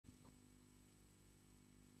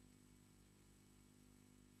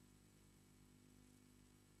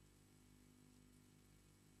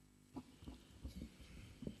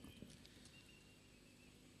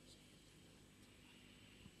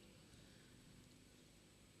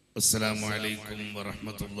السلام عليكم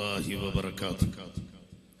ورحمة الله وبركاته.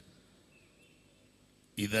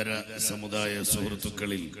 ഇതര സമുദായ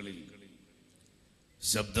സുഹൃത്തുക്കളിൽ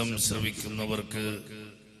ശബ്ദം ശ്രവിക്കുന്നവർക്ക്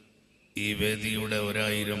ഈ വേദിയുടെ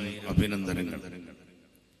 1000 അഭിനന്ദനങ്ങൾ.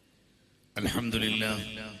 അൽഹംദുലില്ലാഹ്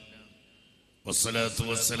വസ്സലാത്തു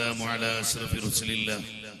വസ്സലാമു അലാ അശ്റഫി റസൂലില്ലാഹ്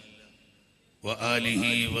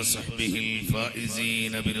വആലിഹി വസഹ്ബിഹിൽ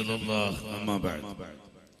ഫായിസീന ബിറിദല്ലാഹ് അമ്മാ ബഅദ്.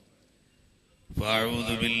 فأعوذ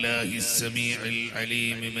بالله السميع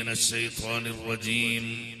العليم من الشيطان الرجيم.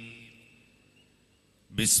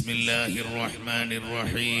 بسم الله الرحمن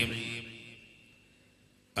الرحيم.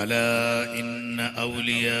 ألا إن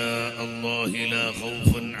أولياء الله لا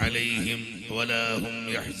خوف عليهم ولا هم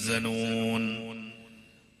يحزنون.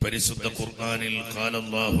 പരിശുദ്ധ ഖുർആനിൽ قال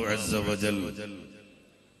الله عز وجل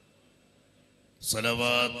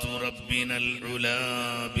صلوات ربنا العلا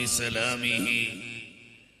بسلامه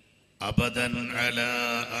أبدا على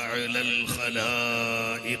أعلى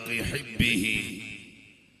الخلائق حبه.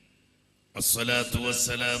 الصلاة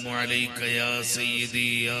والسلام عليك يا سيدي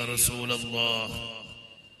يا رسول الله.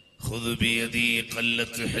 خذ بيدي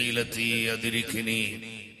قلت حيلتي أدركني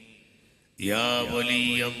يا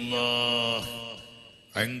ولي الله.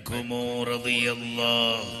 عنكم رضي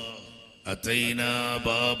الله أتينا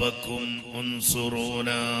بابكم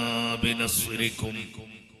انصرونا بنصركم.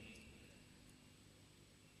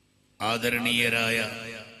 ആദരണീയരായ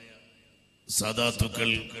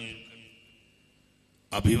സാദാത്തുക്കൾ,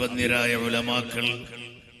 അഭിവന്ദ്യരായ ഉലമാക്കൾ,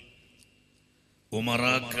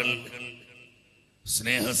 ഉമറാക്കൾ,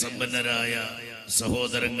 സ്നേഹസമ്പന്നരായ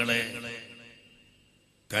സഹോദരങ്ങളെ,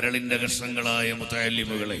 കരളിന്റെ കഷ്ണങ്ങളായ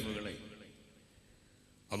മുതഅല്ലിമുകളെ,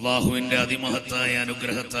 അല്ലാഹുവിന്റെ അതിമഹത്തായ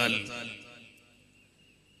അനുഗ്രഹത്താൽ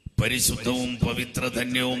പരിശുദ്ധവും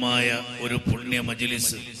പവിത്രധന്യവുമായ ഒരു പുണ്യ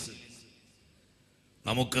മജ്ലിസ്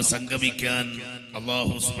നമുക്ക് സംഗമിക്കാൻ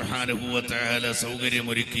അല്ലാഹു സുബ്ഹാനഹു വ തആല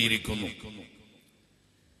സൗകര്യമൊരുക്കിയിരിക്കുന്നു.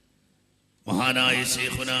 മഹാനായ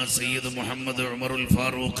ശൈഖുനാ സയ്യിദ് മുഹമ്മദ് ഉമറുൽ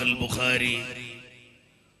ഫാറൂഖ് അൽ ബുഖാരി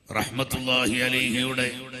റഹ്മത്തുള്ളാഹി അലൈഹിയുടെ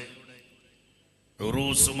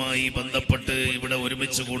ഉറൂസുമായി ബന്ധപ്പെട്ട് ഇവിടെ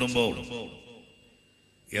ഒരുമിച്ച് കൂടുമ്പോൾ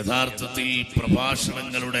യഥാർത്ഥത്തിൽ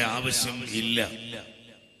പ്രഭാഷണങ്ങളുടെ ആവശ്യം ഇല്ല,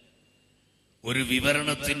 ഒരു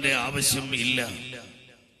വിവരണത്തിന്റെ ആവശ്യം ഇല്ല.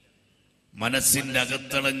 മനസ്സിന്റെ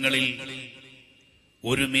അകത്തളങ്ങളിൽ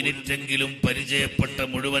ഒരു മിനിറ്റെങ്കിലും പരിചയപ്പെട്ട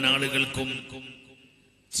മുഴുവൻ ആളുകൾക്കും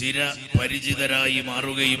ചിരപരിചിതരായി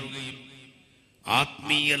മാറുകയും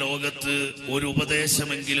ആത്മീയ ലോകത്ത് ഒരു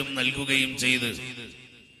ഉപദേശമെങ്കിലും നൽകുകയും ചെയ്ത്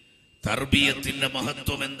തർബിയത്തിന്റെ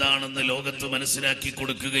മഹത്വം എന്താണെന്ന് ലോകത്ത് മനസ്സിലാക്കി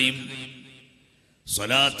കൊടുക്കുകയും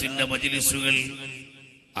സ്വലാത്തിന്റെ മജ്ലിസുകൾ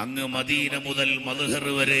അങ്ങ് മദീന മുതൽ മൽഹർ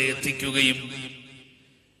വരെ എത്തിക്കുകയും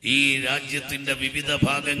ഈ രാജ്യത്തിന്റെ വിവിധ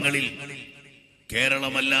ഭാഗങ്ങളിൽ,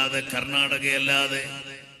 കേരളമല്ലാതെ കർണാടകയല്ലാതെ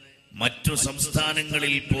മറ്റു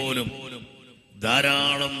സംസ്ഥാനങ്ങളിൽ പോലും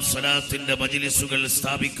ധാരാളം സ്വലാത്തിന്റെ മജ്ലിസുകൾ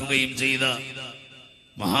സ്ഥാപിക്കുകയും ചെയ്ത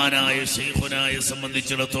മഹാനായ ശൈഖുനായെ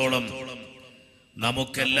സംബന്ധിച്ചിടത്തോളം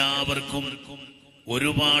നമുക്കെല്ലാവർക്കും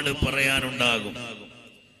ഒരുപാട് പറയാനുണ്ടാകും.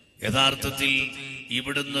 യഥാർത്ഥത്തിൽ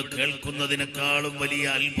ഇവിടുന്ന് കേൾക്കുന്നതിനേക്കാളും വലിയ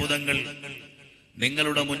അത്ഭുതങ്ങൾ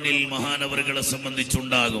നിങ്ങളുടെ മുന്നിൽ മഹാനവറുകളെ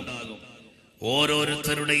സംബന്ധിച്ചുണ്ടാകും.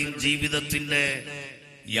 ഓരോരുത്തരുടെയും ജീവിതത്തിന്റെ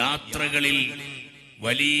യാത്രകളിൽ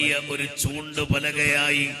വലിയ ഒരു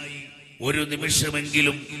ചൂണ്ടുപലകയായി ഒരു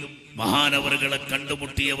നിമിഷമെങ്കിലും മഹാനവറുകളെ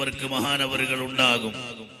കണ്ടുമുട്ടിയവർക്ക് മഹാനവറുകൾ ഉണ്ടാകും.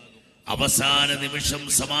 അവസാന നിമിഷം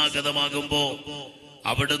സമാഗതമാകുമ്പോ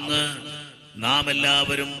അവിടുന്ന് നാം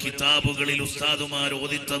എല്ലാവരും കിതാബുകളിൽ ഉസ്താദുമാർ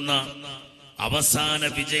ഓതിത്തന്ന അവസാന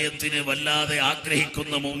വിജയത്തിന് വല്ലാതെ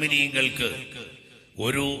ആഗ്രഹിക്കുന്ന മുഅ്മിനീങ്ങൾക്ക്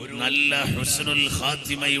ഒരു നല്ല ഹുസ്നുൽ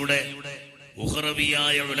ഖാത്തിമയുടെ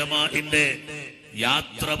ഉഖറവിയായ ഉലമാഇന്റെ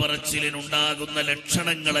യാത്ര പറച്ചിലിനുണ്ടാകുന്ന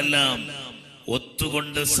ലക്ഷണങ്ങളെല്ലാം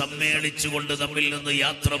ഒത്തുകൊണ്ട് സമ്മേളിച്ചുകൊണ്ട് നമ്മിൽ നിന്ന്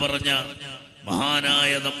യാത്ര പറഞ്ഞ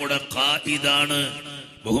മഹാനായ നമ്മുടെ ഖായിദാണ്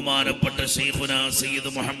ബഹുമാനപ്പെട്ട ശൈഖുനാ സയ്യിദ്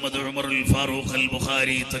മുഹമ്മദ് ഉമറുൽ ഫാറൂഖ് അൽ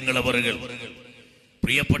ബുഖാരി തങ്ങളവറുകൾ.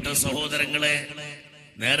 പ്രിയപ്പെട്ട സഹോദരങ്ങളെ,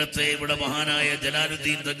 നേരത്തെ ഇവിടെ മഹാനായ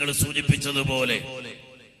ജലാലുദ്ദീൻ തങ്ങൾ സൂചിപ്പിച്ചതുപോലെ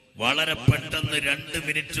വളരെ പെട്ടെന്ന് 2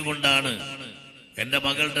 മിനിറ്റ് കൊണ്ടാണ് എന്റെ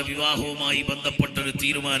മകളുടെ വിവാഹവുമായി ബന്ധപ്പെട്ടൊരു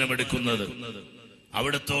തീരുമാനമെടുക്കുന്നത്.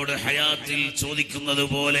 അവിടത്തോട് ഹയാത്തിൽ ചോദിക്കുന്നത്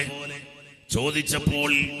പോലെ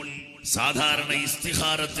ചോദിച്ചപ്പോൾ സാധാരണ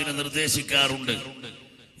ഇസ്തിഖാറത്തിന് നിർദ്ദേശിക്കാറുണ്ട്.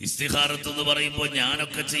 ഇസ്തിഖാറത്ത് എന്ന് പറയുമ്പോൾ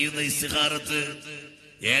ഞാനൊക്കെ ചെയ്യുന്ന ഇസ്തിഖാറത്ത്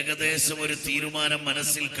ഏകദേശം ഒരു തീരുമാനം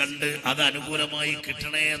മനസ്സിൽ കണ്ട് അത് അനുകൂലമായി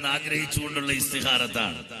കിട്ടണേ എന്ന് ആഗ്രഹിച്ചുകൊണ്ടുള്ള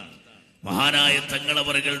ഇസ്തിഖാറത്താണ്. മഹാനായ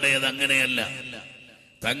തങ്ങളവറുകളുടേത് അങ്ങനെയല്ല.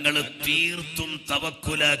 തങ്ങള് തീർത്തും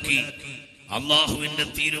തവക്കുലാക്കി അള്ളാഹുവിന്റെ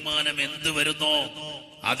തീരുമാനം എന്ത് വരുന്നോ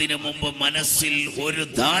അതിനു മുമ്പ് മനസ്സിൽ ഒരു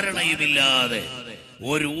ധാരണയുമില്ലാതെ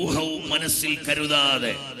ഒരു ഊഹവും മനസ്സിൽ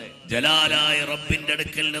കരുതാതെ ജലാലായ റബ്ബിന്റെ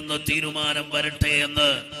അടുക്കൽ നിന്ന് തീരുമാനം വരട്ടെ എന്ന്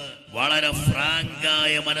വളരെ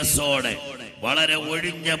ഫ്രാങ്കായ മനസ്സോടെ, വളരെ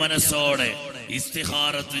ഒഴിഞ്ഞ മനസ്സോടെ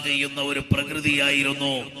ഇസ്തിഖാറത്ത് ചെയ്യുന്ന ഒരു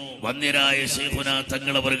പ്രകൃതിയായിരുന്നു വന്യരായ ശൈഖുന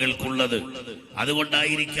തങ്ങളവർക്കുള്ളത്.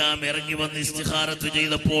 അതുകൊണ്ടായിരിക്കാം ഇറങ്ങി വന്ന് ഇസ്തിഖാറത്ത്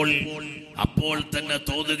ചെയ്തപ്പോൾ അപ്പോൾ തന്നെ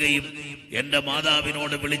തോന്നുകയും എന്റെ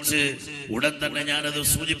മാതാവിനോട് വിളിച്ച് ഉടൻ തന്നെ ഞാനത്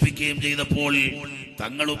സൂചിപ്പിക്കുകയും ചെയ്തപ്പോൾ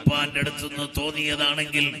തങ്ങളുപ്പാന്റെ അടുത്തുനിന്ന്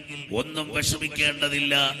തോന്നിയതാണെങ്കിൽ ഒന്നും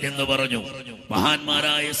വിഷമിക്കേണ്ടതില്ല എന്ന് പറഞ്ഞു.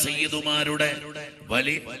 മഹാന്മാരായ സയ്യിദുമാരുടെ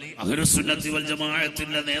വലിയ അഹ്ലുസുന്നത്തി വൽ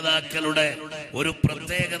ജമാഅത്തിന്റെ നേതാക്കളുടെ ഒരു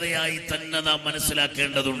പ്രത്യേകതയായി തന്നെ നാം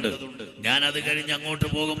മനസ്സിലാക്കേണ്ടതുണ്ട്. ഞാൻ അത് കഴിഞ്ഞ് അങ്ങോട്ട്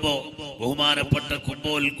പോകുമ്പോ ബഹുമാനപ്പെട്ട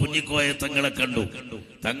കുമ്പോൾ കുഞ്ഞിക്കോയ തങ്ങളെ കണ്ടു.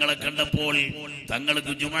 തങ്ങളെ കണ്ടപ്പോൾ തങ്ങൾ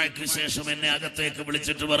ജുമുഅക്ക് ശേഷം എന്നെ അകത്തേക്ക്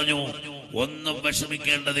വിളിച്ചിട്ട് പറഞ്ഞു, ഒന്നും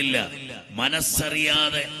വിഷമിക്കേണ്ടതില്ല,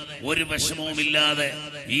 മനസ്സറിയാതെ ഒരു വിഷമവുമില്ലാതെ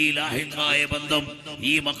ഈ ലാഹിഖായ ബന്ധം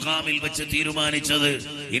ഈ മഖാമിൽ വെച്ച് തീരുമാനിച്ചത്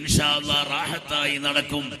ഇൻഷാ അല്ലാഹ് റാഹത്തായി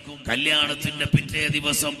നടക്കും. കല്യാണത്തിന്റെ പിറ്റേ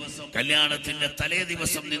ദിവസം, കല്യാണത്തിന്റെ തലേ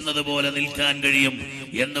ദിവസം നിന്നതുപോലെ നിൽക്കാൻ കഴിയും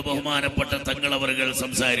എന്ന് ബഹുമാനപ്പെട്ട തങ്ങളവറുകൾ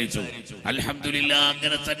സംസാരിച്ചു. അൽഹംദുലില്ലാഹ്,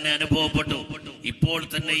 അങ്ങനെ തന്നെ അനുഭവപ്പെട്ടു. ഇപ്പോൾ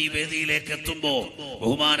തന്നെ ഈ വേദിയിലേക്ക് എത്തുമ്പോ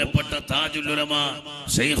ബഹുമാനപ്പെട്ട താജുൽ ഉലമാ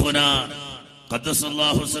ശൈഖുനാ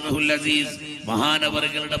ഖദ്ദസല്ലാഹു സിർറഹുൽ അസീസ്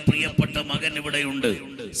മഹാനവറുകളുടെ പ്രിയപ്പെട്ട മകൻ ഇവിടെയുണ്ട്.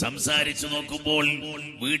 സംസാരിച്ചു നോക്കുമ്പോൾ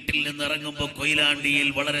വീട്ടിൽ നിന്ന് ഇറങ്ങുമ്പോൾ കൊയിലാണ്ടിയിൽ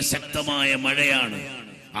വളരെ ശക്തമായ മഴയാണ്.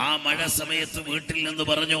 ആ മഴ സമയത്ത് വീട്ടിൽ നിന്ന്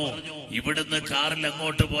പറഞ്ഞു, ഇവിടുന്ന് കാറിൽ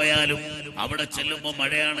അങ്ങോട്ട് പോയാലും അവിടെ ചെല്ലുമ്പോ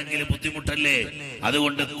മഴയാണെങ്കിൽ ബുദ്ധിമുട്ടല്ലേ,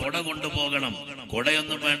 അതുകൊണ്ട് കൊട കൊണ്ടുപോകണം,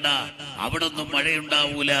 കൊടയൊന്നും വേണ്ട, അവിടെ ഒന്നും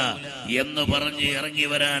മഴയുണ്ടാവൂല എന്ന് പറഞ്ഞ് ഇറങ്ങി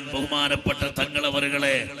വരാൻ ബഹുമാനപ്പെട്ട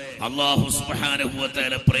തങ്ങളവറുകളെ അല്ലാഹു സുബ്ഹാനഹു വ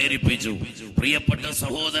തആല പ്രേരിപ്പിച്ചു. പ്രിയപ്പെട്ട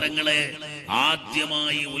സഹോദരങ്ങളെ,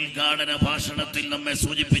 ആദ്യമായി ഉദ്ഘാടന ഭാഷണത്തിൽ നമ്മെ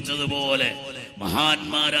സൂചിപ്പിച്ചതുപോലെ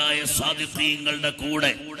മഹാന്മാരായ സാദിഖീങ്ങളുടെ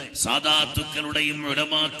കൂടെ, സാദാത്തുക്കളുടെയും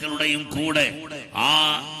ഉലമാക്കളുടെയും കൂടെ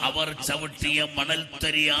അവർ ചവിട്ടിയ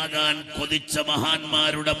മണൽത്തരിയാകാൻ കൊതിച്ച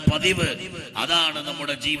മഹാന്മാരുടെ പതിവ്, അതാണ്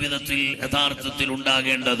നമ്മുടെ ജീവിതത്തിൽ യഥാർത്ഥത്തിൽ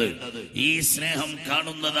ഉണ്ടാകേണ്ടത്. ഈ സ്നേഹം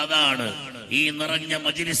കാണുന്നത് അതാണ്. ഈ നിറഞ്ഞ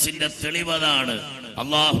മജ്ലിസിന്റെ തെളിവതാണ്.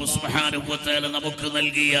 അല്ലാഹു സുബ്ഹാനഹു വ തആല നമുക്ക്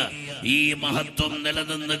നൽകിയ ഈ മഹത്വം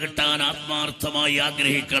നിലനിന്ന് കിട്ടാൻ ആത്മാർത്ഥമായി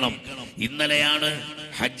ആഗ്രഹിക്കണം. ഇന്നലെയാണ്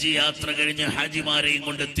ഹജ്ജ് യാത്ര കഴിഞ്ഞ് ഹാജിമാരെയും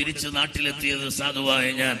കൊണ്ട് തിരിച്ച് നാട്ടിലെത്തിയത്. സാധുവായ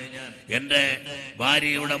ഞാൻ, എന്റെ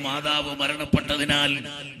ഭാര്യയുടെ മാതാവ് മരണപ്പെട്ടതിനാൽ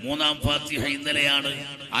മൂന്നാം ഫാത്തിഹ ഇന്നലെയാണ്.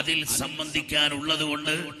 അതിൽ സംബന്ധിക്കാനുള്ളത്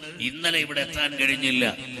കൊണ്ട് ഇന്നലെ ഇവിടെ എത്താൻ കഴിഞ്ഞില്ല.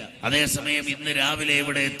 അതേസമയം ഇന്ന് രാവിലെ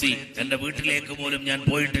ഇവിടെ എത്തി. എന്റെ വീട്ടിലേക്ക് പോലും ഞാൻ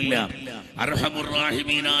പോയിട്ടില്ല. അർഹമുർ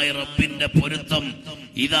റഹീമീനായ റബ്ബിന്റെ പൊരുത്തം,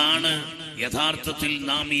 ഇതാണ് യഥാർത്ഥത്തിൽ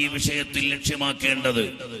നാം ഈ വിഷയത്തിൽ ലക്ഷ്യമാക്കേണ്ടത്.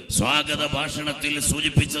 സ്വാഗത ഭാഷണത്തിൽ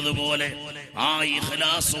സൂചിപ്പിച്ചതുപോലെ ആ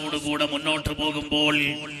ഇഖ്ലാസോടുകൂടെ മുന്നോട്ട് പോകുമ്പോൾ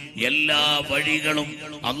എല്ലാ വഴികളും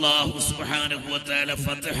അല്ലാഹു സുബ്ഹാനഹു വ തആല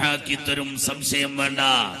ഫത്ഹാക്കി തരും, സംശയം വേണ്ട.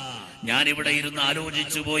 ഞാനിവിടെ ഇരുന്ന്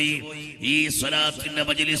ആലോചിച്ചു പോയി, ഈ സ്വലാത്തിന്റെ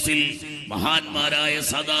മജ്ലിസിൽ മഹാന്മാരായ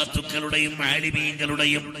സദാത്തുക്കളുടെയും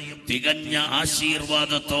ആലിമീങ്ങളുടെയും തികഞ്ഞ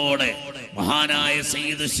ആശീർവാദത്തോടെ മഹാനായ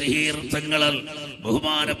സയ്യിദ് ഷഹീർ തങ്ങൾ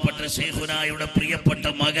ബഹുമാനപ്പെട്ട ശൈഖുനായുടെ പ്രിയപ്പെട്ട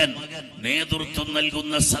മകൻ നേതൃത്വം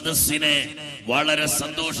നൽകുന്ന സദസ്സിനെ വളരെ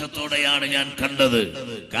സന്തോഷത്തോടെയാണ് ഞാൻ കണ്ടത്.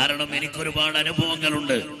 കാരണം എനിക്കൊരുപാട്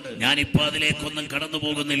അനുഭവങ്ങളുണ്ട്. ഞാനിപ്പോ അതിലേക്കൊന്നും കടന്നു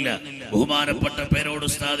പോകുന്നില്ല. ബഹുമാനപ്പെട്ട പേരോട്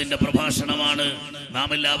ഉസ്താദിന്റെ പ്രഭാഷണമാണ് നാം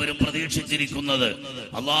എല്ലാവരും പ്രതീക്ഷിച്ചിരിക്കുന്നത്.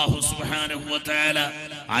 അല്ലാഹു സുബ്ഹാനഹു വ തആല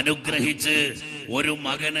അനുഗ്രഹിച്ച് ഒരു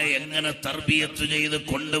മകനെ എങ്ങനെ തർബിയത്ത് ചെയ്ത്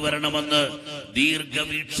കൊണ്ടുവരണമെന്ന്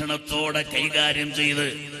ദീർഘവീക്ഷണത്തോടെ കൈകാര്യം ചെയ്ത്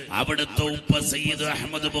അവിടുത്തെ ഉപ്പ സയ്യിദ്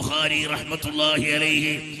അഹ്മദ് ബുഖാരി റഹ്മത്തുള്ളാഹി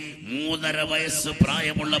അലൈഹി 3.5 വയസ്സ്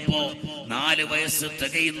പ്രായമുള്ളപ്പോ 4 വയസ്സ്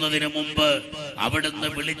തികയുന്നതിന് മുമ്പ് അവിടുന്ന്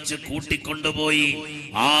വിളിച്ച് കൂട്ടിക്കൊണ്ടുപോയി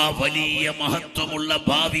ആ വലിയ മഹത്വമുള്ള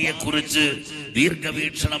ഭാവിയെ കുറിച്ച്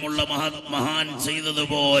ദീർഘവീക്ഷണമുള്ള മഹാൻ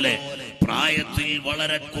ചെയ്തതുപോലെ പ്രായത്തിൽ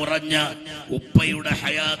വളരെ കുറഞ്ഞ ഉപ്പയുടെ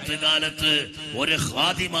ഹയാത്ത് കാലത്ത് ഒരു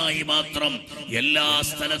ഖാദിമായി മാത്രം എല്ലാ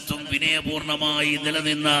സ്ഥലത്തും വിനയപൂർണമായി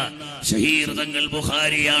നിലനിന്ന ഷഹീർ തങ്ങൾ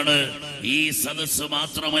ബുഖാരിയാണ്. ഈ സദസ്സ്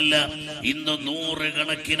മാത്രമല്ല, ഇന്ന് 100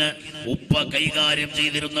 കണക്കിന് ഉപ്പ കൈകാര്യം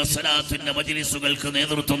ചെയ്തിരുന്ന സലാത്തിന്റെ മജ്ലിസുകൾക്ക്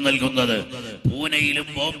നേതൃത്വം നൽകുന്നത്. പൂനെയിലും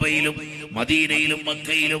ബോംബെയിലും മദീനയിലും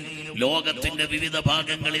മക്കയിലും ലോകത്തിന്റെ വിവിധ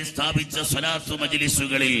ഭാഗങ്ങളിൽ സ്ഥാപിച്ച സലാത്ത്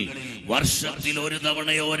മജ്ലിസുകളിൽ വർഷത്തിൽ 1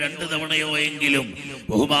 തവണയോ 2 തവണയോ എങ്കിലും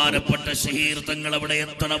ബഹുമാനപ്പെട്ട ഷഹീർ തങ്ങൾ അവിടെ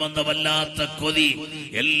എത്തണമെന്ന വല്ലാത്ത കൊതി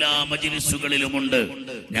എല്ലാ മജ്ലിസുകളിലുമുണ്ട്.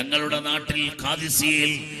 ഞങ്ങളുടെ നാട്ടിൽ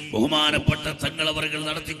ഖാദിസിയിൽ ബഹുമാനപ്പെട്ട തങ്ങളവറുകൾ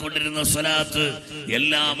നടത്തിക്കൊണ്ടിരുന്ന സ്വലാത്ത്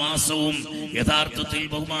എല്ലാ മാസവും യഥാർത്ഥത്തിൽ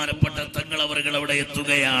ബഹുമാനപ്പെട്ട തങ്ങളവറുകൾ അവിടെ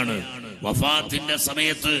എത്തുകയാണ്. വഫാത്തിന്റെ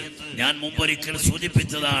സമയത്ത് ഞാൻ മുമ്പൊരിക്കൽ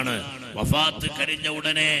സൂചിപ്പിച്ചതാണ്, വഫാത്ത് കഴിഞ്ഞ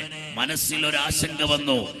ഉടനെ മനസ്സിൽ ഒരു ആശങ്ക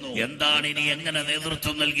വന്നു, എന്താണ് ഇനി, എങ്ങനെ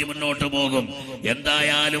നേതൃത്വം നൽകി മുന്നോട്ട് പോകും.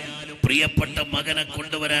 എന്തായാലും പ്രിയപ്പെട്ട മകനെ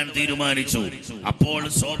കൊണ്ടുവരാൻ തീരുമാനിച്ചു. അപ്പോൾ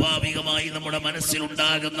സ്വാഭാവികമായി നമ്മുടെ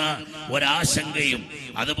മനസ്സിലുണ്ടാകുന്ന ഒരാശങ്കയും,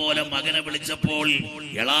 അതുപോലെ മകനെ വിളിച്ചപ്പോൾ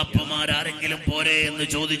എളാപ്പമാരാരെങ്കിലും പോരെ എന്ന്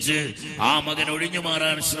ചോദിച്ച് ആ മകൻ ഒഴിഞ്ഞു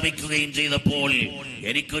മാറാൻ ശ്രമിക്കുകയും ചെയ്തപ്പോൾ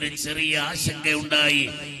എനിക്കൊരു ചെറിയ ആശങ്കയുണ്ടായി.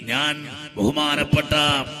 ഞാൻ ബഹുമാനപ്പെട്ട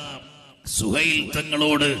സുഹൈൽ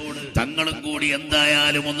തങ്ങളോട് തങ്ങളും കൂടി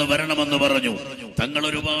എന്തായാലും ഒന്ന് വരണമെന്ന് പറഞ്ഞു. തങ്ങൾ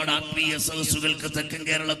ഒരുപാട് ആത്മീയ സദസ്സുകൾക്ക് തെക്കൻ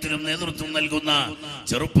കേരളത്തിലും നേതൃത്വം നൽകുന്ന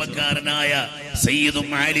ചെറുപ്പക്കാരനായ സയ്യിദും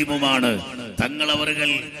ആലിമുമാണ്. തങ്ങളവറുകൾ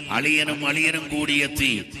അളിയനും കൂടി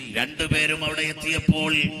എത്തി. രണ്ടുപേരും അവിടെ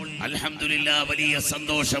എത്തിയപ്പോൾ അൽഹംദുലില്ലാഹ് വലിയ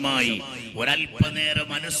സന്തോഷമായി. ഒരല്പനേരം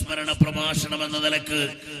അനുസ്മരണ പ്രഭാഷണം എന്ന നിലക്ക്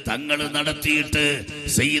തങ്ങൾ നടത്തിയിട്ട്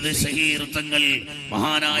സയ്യിദ് ഷഹീർ തങ്ങൾ,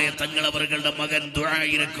 മഹാനായ തങ്ങളവറുകളുടെ മകൻ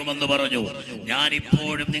ദുആയിരക്കുമെന്ന് പറഞ്ഞു.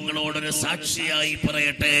 ഞാനിപ്പോഴും നിങ്ങളോടൊരു സാക്ഷിയായി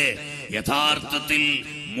പറയട്ടെ, യഥാർത്ഥത്തിൽ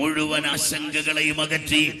മുഴുവൻ ആശങ്കകളെയും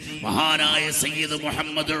അകറ്റി മഹാനായ സയ്യിദ്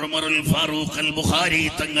മുഹമ്മദ് ഉമറുൽ ഫാറൂഖ് അൽ ബുഖാരി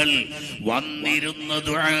തങ്ങൾ വന്നിരുന്ന്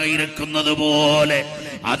ദുആയിരക്കുന്നത് പോലെ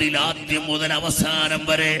അതിലാദ്യം മുതൽ അവസാനം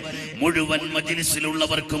വരെ മുഴുവൻ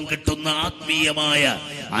മജ്ലിസിലുള്ളവർക്കും കിട്ടുന്ന ആത്മീയമായ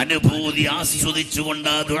അനുഭൂതി ആസ്വദിച്ചുകൊണ്ട്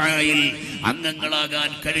ആ ദുആയിൽ അംഗങ്ങളാകാൻ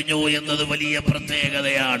കഴിഞ്ഞു എന്നത് വലിയ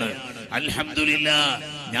പ്രത്യേകതയാണ്. അൽഹംദുലില്ലാഹ്.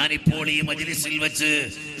 ഞാനിപ്പോൾ ഈ മജ്ലിസിൽ വെച്ച്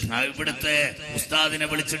ഇവിടുത്തെ ഉസ്താദിനെ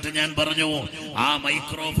വിളിച്ചിട്ട് ഞാൻ പറഞ്ഞു, ആ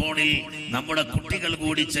മൈക്രോഫോണിൽ നമ്മുടെ കുട്ടികൾ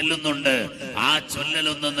കൂടി ചെല്ലുന്നുണ്ട്, ആ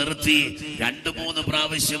ചൊല്ലലൊന്ന് നിർത്തി 2-3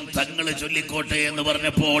 പ്രാവശ്യം തങ്ങള് ചൊല്ലിക്കോട്ടെ എന്ന്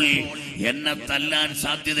പറഞ്ഞപ്പോൾ എന്നെ തല്ലാൻ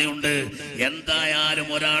സാധ്യതയുണ്ട്, എന്തായാലും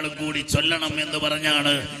ഒരാളും കൂടി ചൊല്ലണം എന്ന്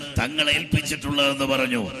പറഞ്ഞാണ് തങ്ങളെ ഏൽപ്പിച്ചിട്ടുള്ളതെന്ന്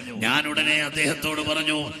പറഞ്ഞു. ഞാൻ ഉടനെ അദ്ദേഹത്തോട്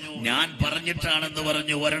പറഞ്ഞു, ഞാൻ പറഞ്ഞിട്ടാണെന്ന്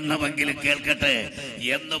പറഞ്ഞു, ഒരെണ്ണമെങ്കിലും കേൾക്കട്ടെ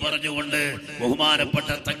എന്ന് പറഞ്ഞുകൊണ്ട് ബഹുമാനപ്പെട്ട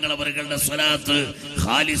തങ്ങളവറുകളുടെ സ്വലാത്ത്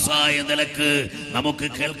ഖാലിസായ നിലക്ക് നമുക്ക്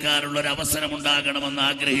കേൾക്കാനുള്ള ഒരു അവസരം ഉണ്ടാകണമെന്ന്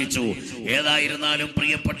ആഗ്രഹിച്ചു. ഏതായിരുന്നാലും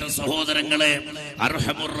പ്രിയപ്പെട്ട സഹോദരങ്ങളെ,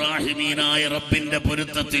 അർഹമുർ റഹീമീനായ റബ്ബിന്റെ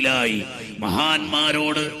പൊരുത്തത്തിലായി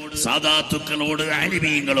മഹാന്മാരോട്, സാദാത്തുക്കളോട്,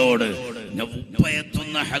 ആലിമീങ്ങളോട്,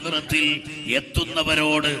 ഉപ്പയെത്തുന്ന ഹദ്റത്തിൽ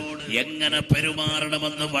എത്തുന്നവരോട് എങ്ങനെ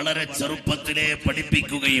പെരുമാറണമെന്ന് വളരെ ചെറുപ്പത്തിലെ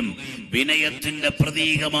പഠിപ്പിക്കുകയും വിനയത്തിന്റെ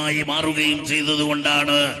പ്രതീകമായി മാറുകയും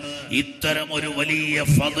ചെയ്തതുകൊണ്ടാണ് ഇത്തരം ഒരു വലിയ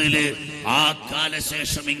ഫദ്ല് ആ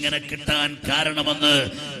കാലശേഷം ഇങ്ങനെ കിട്ടാൻ കാരണമെന്ന്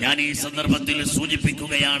ഞാൻ ഈ സന്ദർഭത്തിൽ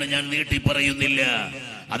സൂചിപ്പിക്കുകയാണ്. ഞാൻ നീട്ടി പറയുന്നില്ല.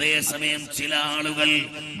 അതേസമയം ചില ആളുകൾ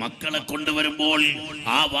മക്കളെ കൊണ്ടുവരുമ്പോൾ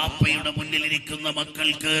ആ വാപ്പയുടെ മുന്നിലിരിക്കുന്ന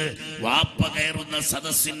മക്കൾക്ക് വാപ്പ കയറുന്ന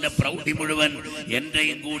സദസ്സിന്റെ പ്രൗഢി മുഴുവൻ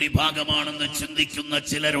എന്റെയും കൂടി ഭാഗമാണെന്ന് ചിന്തിക്കുന്ന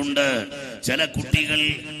ചിലരുണ്ട്. ചില കുട്ടികൾ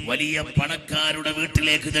വലിയ പണക്കാരുടെ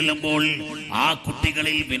വീട്ടിലേക്ക് ചെല്ലുമ്പോൾ ആ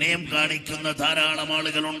കുട്ടികളിൽ വിനയം കാണിക്കുന്ന ധാരാളം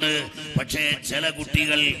ആളുകളുണ്ട്. പക്ഷേ ചില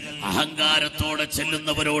കുട്ടികൾ അഹങ്കാരത്തോടെ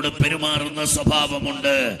ചെല്ലുന്നവരോട് പെരുമാറുന്ന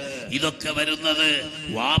സ്വഭാവമുണ്ട്. ഇതൊക്കെ വരുന്നത്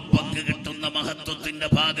വാപ്പക്ക് കിട്ടുന്ന മഹത്വത്തിന്റെ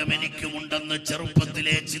ഭാഗം എനിക്കുമുണ്ടെന്ന്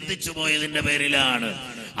ചെറുപ്പത്തിലെ ചിന്തിച്ചു പോയതിന്റെ പേരിലാണ്.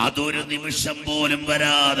 അതൊരു നിമിഷം പോലും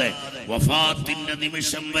വരാതെ വഫാത്തിന്റെ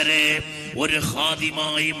നിമിഷം വരെ ഒരു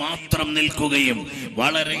ഖാദിമായി മാത്രം നിൽക്കുകയും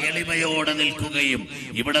വളരെ എളിമയോടെ നിൽക്കുകയും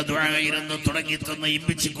ഇവിടെ ദുആയിരുന്ന് തുടങ്ങി തന്ന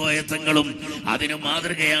ഇമ്മിച്ചിക്കോയ തങ്ങളും അതിന്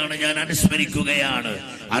മാതൃകയാണ്. ഞാൻ അനുസ്മരിക്കുകയാണ്.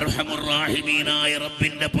 അർഹമുർ റഹീമീനായ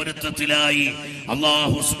റബ്ബിന്റെ പൊരുത്തത്തിലായി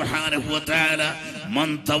അല്ലാഹു സുബ്ഹാനഹു വ തആല മൻ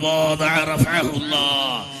തവാദഅ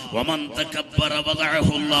റഫഅഹുല്ലാഹ് വമൻ തകബ്ബറ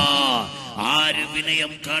വദഅഹുല്ലാഹ്. ആര്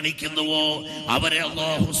വിനയം കാണിക്കുന്നുവോ അവരെ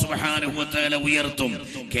അല്ലാഹു സുബ്ഹാനഹു വ തആല ഉയർത്തും.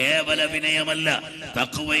 കേവല വിനയമല്ല,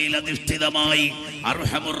 തഖ്വയിൽ അധിഷ്ഠിതമായി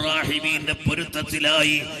അർഹമുർ റഹീമീന്റെ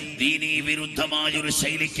പൊരുത്തത്തിലായി ദീനീ വിരുദ്ധമായ ഒരു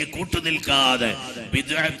ശൈലിക്ക് കൂട്ടുനിൽക്കാതെ,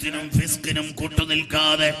 ബിദ്അത്തിനും ഫിസ്ഖിനും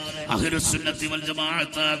കൂട്ടുനിൽക്കാതെ അഹ്ലുസുന്നത്തി വൽ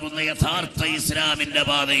ജമാഅത്താകുന്ന യഥാർത്ഥ ഇസ്ലാമിന്റെ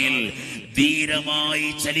പാതയിൽ ധീരമായി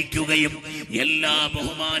ചലിക്കുകയും എല്ലാ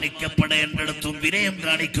ബഹുമാനിക്കപ്പെടേണ്ടിടത്തും വിനയം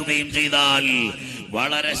കാണിക്കുകയും ചെയ്താൽ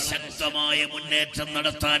വളരെ ശക്തമായ മുന്നേറ്റം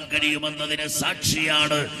നടത്താൻ കഴിയുമെന്നതിന്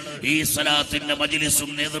സാക്ഷിയാണ് ഈ സ്വലാത്തിന്റെ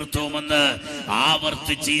മജ്ലിസും നേതൃത്വവുമെന്ന്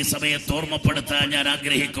ആവർത്തിച്ച് ഈ സമയത്ത് ഓർമ്മപ്പെടുത്താൻ ഞാൻ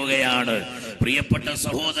ആഗ്രഹിക്കുകയാണ്. പ്രിയപ്പെട്ട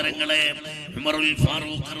സഹോദരങ്ങളെ, ഉമറുൽ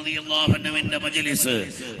ഫാറൂഖ് റളിയല്ലാഹു അൻഹുവിന്റെ മജ്ലിസ്,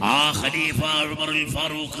 ആ ഖലീഫ ഉമറുൽ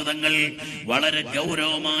ഫാറൂഖ് തങ്ങൾ വളരെ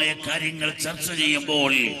ഗൗരവമായ കാര്യങ്ങൾ ചർച്ച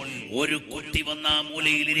ചെയ്യുമ്പോൾ ഒരു കുട്ടി വന്ന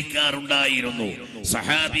മൂലയിൽ ഇരിക്കാറുണ്ടായിരുന്നു.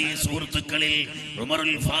 സഹാബി സുഹൃത്തുക്കളിൽ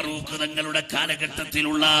ഉമറുൽ ഫാറൂഖ് തങ്ങളുടെ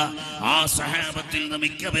കാലഘട്ടത്തിലുള്ള ആ സഹാബത്തിൽ നിന്ന്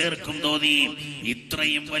മിക്ക പേർക്കും തോന്നി,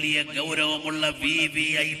 ഇത്രയും വലിയ ഗൗരവമുള്ള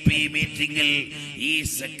VVIP മീറ്റിംഗിൽ ഈ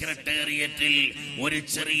സെക്രട്ടേറിയറ്റിൽ ഒരു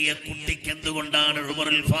ചെറിയ കുട്ടിക്ക് എന്തുകൊണ്ടാണ്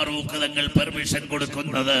ഉമറുൽ ഫാറൂഖ് തങ്ങൾ പെർമിഷൻ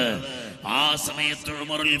കൊടുക്കുന്നത്? ആ സമയത്ത്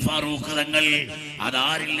ഉമറുൽ ഫാറൂഖ് തങ്ങൾ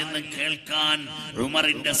അതാരിൽ നിന്നും കേൾക്കാൻ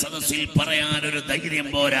ഉമറിന്റെ സദസ്സിൽ പറയാൻ ഒരു ധൈര്യം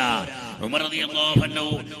പോരാ. ഉമർ റളിയല്ലാഹു അൻഹു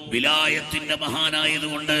വിലായത്തിന്റെ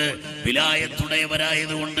മഹാനായതുകൊണ്ട്,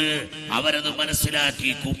 വിലായത്തുടയവരായതുകൊണ്ട് അവരത്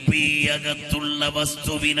മനസ്സിലാക്കി. കുപ്പിയകത്തുള്ള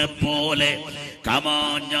വസ്തുവിനെ പോലെ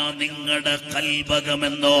കമാഞ്ഞ നിങ്ങളുടെ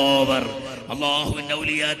കൽബകമെന്നോവർ. അള്ളാഹുവിന്റെ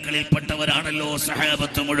ഔലിയാക്കളിൽപ്പെട്ടവരാണല്ലോ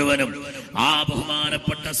സഹാബത്ത് മുഴുവനും. ആ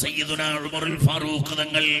ബഹുമാനപ്പെട്ട സയ്യിദുനാ ഉമറുൽ ഫാറൂഖ്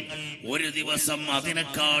തങ്ങൾ ഒരു ദിവസം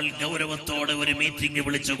അതിനേക്കാൾ ഗൗരവത്തോടെ ഒരു മീറ്റിംഗ്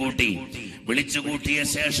വിളിച്ചുകൂട്ടിയ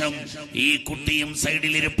ശേഷം ഈ കുട്ടിയും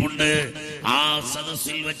സൈഡിലിരിപ്പുണ്ട്. ആ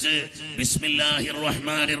സദസ്സിൽ വെച്ച് ബിസ്മില്ലാഹിർ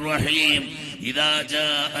റഹ്മാനിർ റഹീം ഇദാ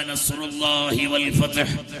ജാഅ നസ്റുല്ലാഹി വൽ ഫത്ഹ്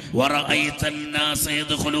വറഅയ്തൻ നാസ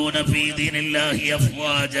യദ്ഖുലൂന ഫീ ദീനില്ലാഹി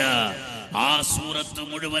അഫ്വാജാ. ആ സൂറത്ത്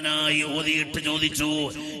മുഴുവനായി ഓതിയിട്ട് ചോദിച്ചു,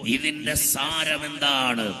 ഇതിന്റെ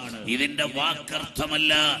സാരമെന്താണ്? ഇതിന്റെ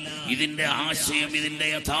വാക്കർത്ഥമല്ല, ഇതിന്റെ ആശയം, ഇതിന്റെ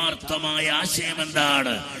യഥാർത്ഥമായ ആശയം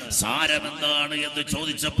എന്താണ്, സാരമെന്താണ് എന്ന്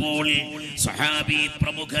ചോദിച്ചപ്പോൾ സഹാബി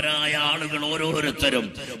പ്രമുഖരായ ആളുകൾ ഓരോരുത്തരും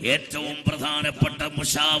ഏറ്റവും പ്രധാനപ്പെട്ട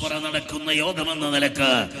മുശാവറ നടക്കുന്ന യോഗമെന്ന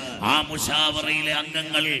നിലക്ക് ആ മുശാവറയിലെ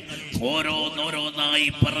അംഗങ്ങൾ ഓരോന്നോരോന്നായി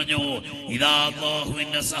പറഞ്ഞു, ഇതാ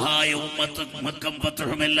അല്ലാഹുവിന്റെ സഹായവും മക്കം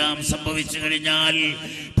ഫത്ഹുമെല്ലാം സംഭവിച്ചു കഴിഞ്ഞാൽ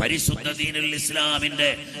പരിശുദ്ധ ദീനുൽ ഇസ്ലാമിന്റെ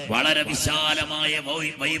വളരെ വിശാലമായ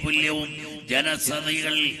വൈപുല്യവും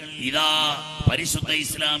ജനസദകൾ ഇതാ പരിശുദ്ധ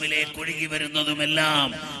ഇസ്ലാമിലേക്ക് ഒഴുകി വരുന്നതുമെല്ലാം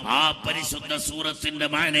ആ പരിശുദ്ധ സൂറത്തിന്റെ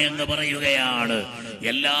മാന എന്ന് പറയുകയാണ്.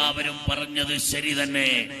 എല്ലാവരും പറഞ്ഞത് ശരി തന്നെ.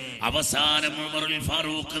 അവസാനം ഉമറുൽ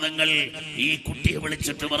ഫാറൂഖ് തങ്ങൾ ഈ കുട്ടിയെ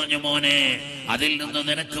വിളിച്ചിട്ട് പറഞ്ഞു, മോനെ, അതിൽ നിന്ന്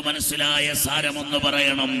നിനക്ക് മനസ്സിലായ സാരമൊന്ന്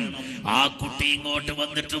പറയണം. ആ കുട്ടി ഇങ്ങോട്ട്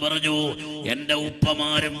വന്നിട്ട് പറഞ്ഞു, എന്റെ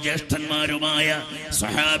ഉപ്പമാരും ജ്യേഷ്ഠന്മാരുമായ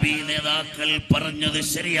സഹാബി നേതാക്കൾ പറഞ്ഞത്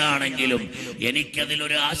ശരിയാണെങ്കിലും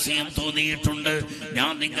എനിക്കതിലൊരു ആശയം തോന്നിയിട്ടുണ്ട്.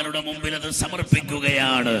 ഞാൻ നിങ്ങളുടെ മുമ്പിൽ അത്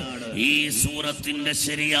സമർപ്പിക്കുകയാണ്. ഈ സൂറത്തിന്റെ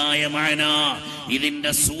ശരിയായ മാന,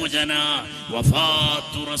 ഇതിന്റെ സൂചന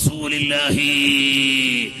വഫാത്തു റസൂലില്ലാഹി,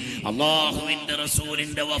 അല്ലാഹുവിന്റെ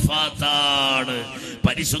റസൂലിന്റെ വഫാത്താണ്.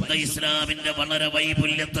 പരിശുദ്ധ ഇസ്ലാമിന്റെ വളരെ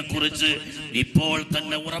വൈപുല്യത്തെ കുറിച്ച് ഇപ്പോൾ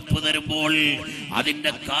തന്നെ ഉറപ്പു തരുമ്പോൾ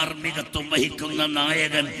അതിന്റെ കാർമ്മികത്വം വഹിക്കുന്ന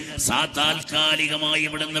നായകൻ താൽക്കാലികമായി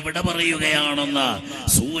ഇവിടുന്ന് വിട പറയുകയാണെന്ന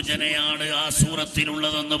സൂചനയാണ് ആ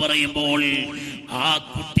സൂറത്തിലുള്ളതെന്ന് പറയുമ്പോൾ ആ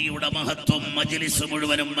കുട്ടിയുടെ മഹത്വം മജ്ലിസ്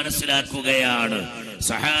മുഴുവനും മനസ്സിലാക്കുകയാണ്.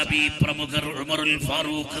 സഹാബി പ്രമുഖർ ഉമറുൽ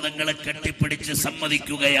ഫാറൂഖ് തങ്ങളെ കെട്ടിപ്പിടിച്ച്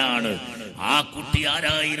സമ്മതിക്കുകയാണ്. ആ കുട്ടി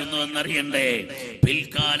ആരായിരുന്നു എന്നറിയണ്ടേ?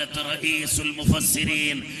 പിൽക്കാലത്ത് റഈസുൽ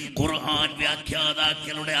മുഫസ്സിരീൻ, ഖുർആൻ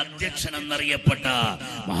വ്യാഖ്യാതാക്കളുടെ അധ്യക്ഷൻ എന്നറിയപ്പെട്ട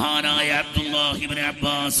മഹാനായ അബ്ദുല്ലാഹി ഇബ്നു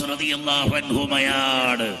അബ്ബാസ് റളിയല്ലാഹു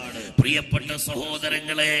അൻഹുമയാണ്. പ്രിയപ്പെട്ട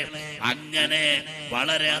സഹോദരങ്ങളെ, അങ്ങനെ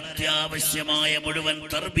വളരെ അത്യാവശ്യമായ മുഴുവൻ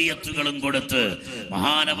തർബിയത്തുകളും കൊടുത്ത്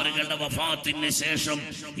മഹാനവറുകളുടെ വഫാത്തിന് ശേഷം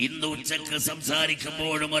ഇന്ന് ഉച്ചക്ക്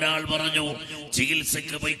സംസാരിക്കുമ്പോഴും ഒരാൾ പറഞ്ഞു,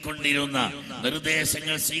 ചികിത്സക്ക് പോയിക്കൊണ്ടിരുന്ന,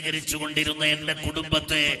 നിർദ്ദേശങ്ങൾ സ്വീകരിച്ചു കൊണ്ടിരുന്ന എന്റെ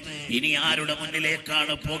കുടുംബത്തെ ഇനി ആരുടെ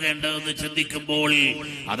മുന്നിലേക്കാണ് പോകേണ്ടതെന്ന് ചിന്തിക്കുമ്പോൾ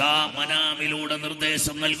അതാ മനാമിലൂടെ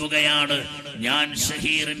നിർദ്ദേശം നൽകുകയാണ്, ഞാൻ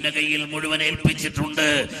ഷഹീറിന്റെ കയ്യിൽ മുഴുവൻ ഏൽപ്പിച്ചിട്ടുണ്ട്,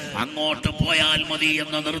 അങ്ങോട്ട് പോയാൽ മതി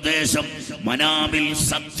എന്ന നിർദ്ദേശം മനാമിൽ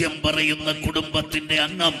സത്യം പറയുന്ന കുടുംബത്തിന്റെ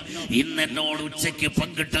അംഗം ഇന്നെന്നോട് ഉച്ചയ്ക്ക്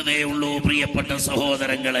പങ്കിട്ടതേ ഉള്ളൂ. പ്രിയപ്പെട്ട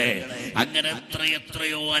സഹോദരങ്ങളെ, അങ്ങനെ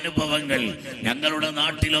എത്രയെത്രയോ അനുഭവങ്ങൾ ഞങ്ങളുടെ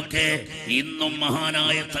നാട്ടിലൊക്കെ ഇന്നും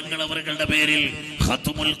മഹാനായ തങ്ങളവറുകളുടെ പേരിൽ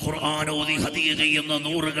ഖത്മുൽ ഖുർആൻ ഓതി ഹദിയ ചെയ്യുന്ന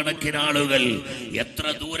നൂറുകണക്കിന് ആളുകൾ. എത്ര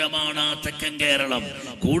ദൂരമാണ് ആ തെക്കൻ കേരളം.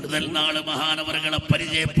 കൂടുതൽ നാള് മഹാനവറുകളെ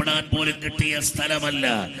പരിചയപ്പെടാൻ പോലും കിട്ടിയ സ്ഥലമല്ല.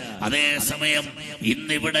 അതേസമയം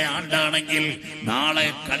ഇന്നിവിടെ ആണ്ടാണെങ്കിൽ നാളെ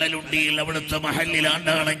കടലുണ്ടിയിൽ അവിടുത്തെ മഹല്ലിൽ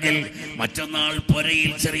ആണ്ടാണെങ്കിൽ മറ്റന്നാൾ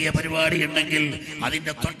പൊരയിൽ ചെറിയ പരിപാടി ഉണ്ടെങ്കിൽ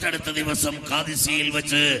അതിന്റെ തൊട്ടടുത്ത ദിവസം ഖാദിസിയിൽ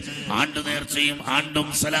വെച്ച് ആണ്ടു നേർച്ചയും ആണ്ടും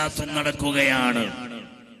സലാത്തും നടക്കുകയാണ്.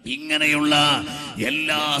 ഇങ്ങനെയുള്ള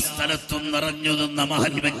എല്ലാ സ്ഥലത്തും നിറഞ്ഞു നിന്ന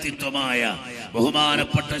മഹൽ വ്യക്തിത്വമായ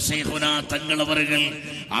ബഹുമാനപ്പെട്ട ശൈഖുന തങ്ങളവറുകൾ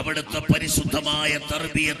അവിടുത്തെ പരിശുദ്ധമായ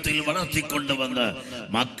തർബിയത്തിൽ വളർത്തിക്കൊണ്ടുവന്ന്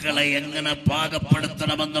മക്കളെ എങ്ങനെ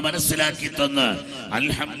പാകപ്പെടുത്തണമെന്ന് മനസ്സിലാക്കി തന്ന്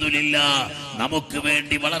അൽഹംദുലില്ലാഹ് നമുക്ക്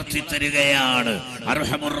വേണ്ടി വളർത്തി തരികയാണ്.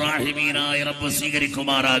 അർഹമുർ റഹീമീനായ റബ്ബ്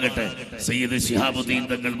സ്വീകരിക്കുമാറാകട്ടെ. സയ്യിദ് ശിഹാബുദ്ദീൻ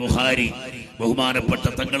തങ്ങൾ ബുഖാരി, ബഹുമാനപ്പെട്ട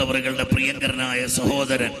തങ്ങളവറുകളുടെ പ്രിയങ്കരനായ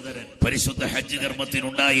സഹോദരൻ, പരിശുദ്ധ ഹജ്ജ്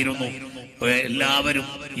കർമ്മത്തിനുണ്ടായി ഉണ്ടായിരുന്നു. എല്ലാവരും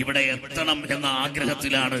ഇവിടെ എത്തണം എന്ന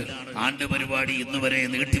ആഗ്രഹത്തിലാണ് ആണ്ട് പരിപാടി ഇന്ന് വരെ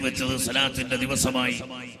നീട്ടിവെച്ചത് സലാത്തിന്റെ ദിവസമായി.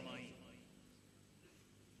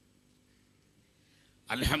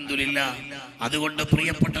 അൽഹംദുലില്ലാഹ്. അതുകൊണ്ട്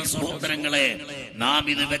പ്രിയപ്പെട്ട സഹോദരങ്ങളെ, നാം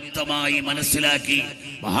ഇത് വ്യക്തമായി മനസ്സിലാക്കി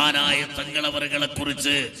മഹാനായ തങ്ങളവറുകളെ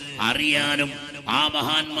കുറിച്ച് അറിയാനും ആ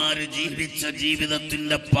മഹാന്മാര് ജീവിച്ച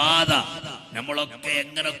ജീവിതത്തിന്റെ പാത നമ്മളൊക്കെ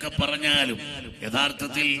എങ്ങനൊക്കെ പറഞ്ഞാലും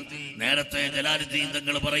യഥാർത്ഥത്തിൽ നേരത്തെ ജലാലുദ്ദീൻ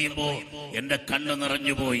തങ്ങൾ പറയുമ്പോ എന്റെ കണ്ണ്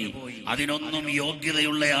നിറഞ്ഞുപോയി. അതിനൊന്നും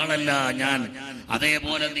യോഗ്യതയുള്ള ആളല്ല ഞാൻ.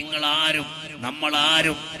 അതേപോലെ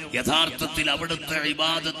നമ്മളാരും യഥാർത്ഥത്തിൽ അവിടുത്തെ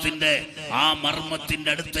ഇബാദത്തിന്റെ ആ മർമ്മത്തിന്റെ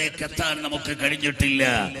അടുത്തേക്ക് എത്താൻ നമുക്ക് കഴിഞ്ഞിട്ടില്ല.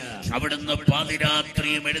 അവിടുന്ന്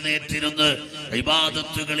പാതിരാത്രിയും എഴുന്നേറ്റിരുന്ന്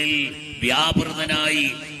ഇബാദത്തുകളിൽ വ്യാപൃതനായി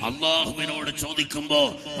അള്ളാഹുവിനോട് ചോദിക്കുമ്പോ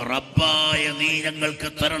റബ്ബായ നീ ഞങ്ങൾക്ക്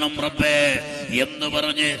തരണം റബ്ബേ എന്ന്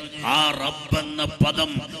പറഞ്ഞ് ആ റബ്ബെന്ന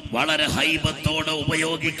പദം വളരെ ഹൈബത്തോടെ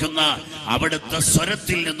ഉപയോഗിക്കുന്ന അവിടുത്തെ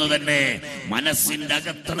സ്വരത്തിൽ നിന്ന് തന്നെ മനസ്സിന്റെ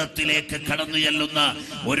അകത്തളത്തിലേക്ക് കടന്നു ചെല്ലുന്ന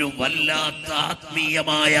ഒരു വല്ലാത്ത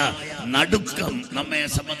ആത്മീയമായ നടുക്കം നമ്മെ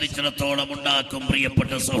സംബന്ധിച്ചിടത്തോളം ഉണ്ടാക്കും.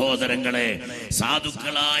 പ്രിയപ്പെട്ട സഹോദരങ്ങളെ,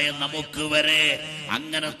 സാധുക്കളായ നമുക്ക് വരെ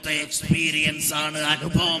അങ്ങനത്തെ എക്സ്പീരിയൻസ് ആണ്,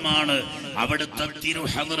 അനുഭവമാണ് അവിടുത്തെ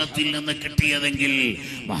തിരുഹദ്റത്തിൽ നിന്ന് കിട്ടിയതെങ്കിൽ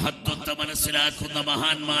മഹത്വത്തെ മനസ്സിലാക്കുന്ന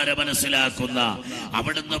മഹാന്മാരെ മനസ്സിലാക്കുന്ന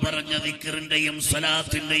അവിടുന്ന് പറഞ്ഞ ദിക്റിന്റെയും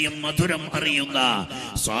സ്വലാത്തിന്റെയും മധുരം അറിയുന്ന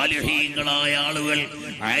സ്വാലിഹീങ്ങളായ ആളുകൾ,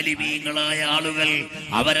 ആലിമീങ്ങളായ ആളുകൾ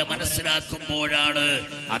അവരെ മനസ്സിലാക്കുമ്പോഴാണ്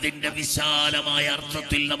അതിന്റെ വിശാലമായ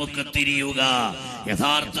അർത്ഥത്തിൽ നമുക്ക് തിരിയുക.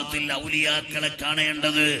 യഥാർത്ഥത്തിൽ ഔലിയാക്കളെ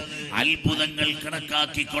കാണേണ്ടത് അത്ഭുതങ്ങൾ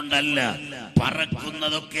കണക്കാക്കിക്കൊണ്ടല്ല,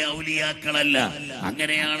 പറക്കുന്നതൊക്കെ ഔലിയാക്കളല്ല.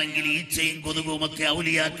 അങ്ങനെയാണെങ്കിൽ ഈച്ചയും കൊതുകുമൊക്കെ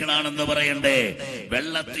ഔലിയാക്കളാണെന്ന് പറയണ്ടേ?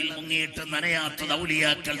 വെള്ളത്തിൽ മുങ്ങിയിട്ട് നനയാത്തത്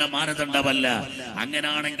ഔലിയാക്കളുടെ മാനദണ്ഡമല്ല.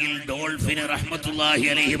 അങ്ങനാണെങ്കിൽ ഡോൾഫിന് റഹ്മത്തുള്ളാഹി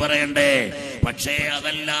അലൈഹി പറയണ്ടേ? പക്ഷേ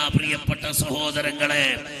അതല്ല പ്രിയപ്പെട്ട സഹോദരങ്ങളെ.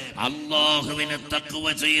 അല്ലാഹുവിനെ തഖ്വ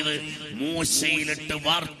ചെയ്ത് മൂശയിലിട്ട്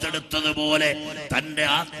വാർത്തെടുത്തതുപോലെ തന്റെ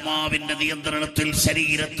ആത്മാവിന്റെ നിയന്ത്രണത്തിൽ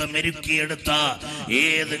ശരീരത്തെ മെരുക്കിയെടുത്ത,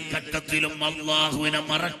 ഏത് ഘട്ടത്തിലും അല്ലാഹുവിനെ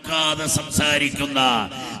മറക്കാതെ സംസാരിക്കുന്ന,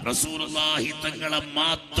 റസൂലുള്ളാഹി തങ്ങളെ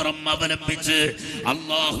മാത്രം അവലംബിച്ച്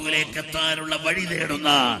അല്ലാഹുവിലേക്ക് എത്താനുള്ള വഴി തേടുന്ന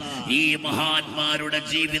ഈ മഹാന്മാരുടെ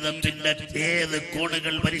ജീവിതത്തിന്റെ ഏത്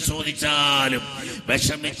കോണുകൾ പരിശോധിച്ചാലും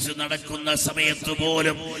വിഷമിച്ച് നടക്കുന്ന സമയത്ത്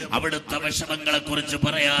പോലും അവിടുത്തെ വിഷമങ്ങളെ കുറിച്ച്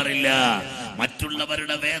പറയാറില്ല.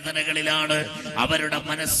 മറ്റുള്ളവരുടെ വേദനകളിലാണ് അവരുടെ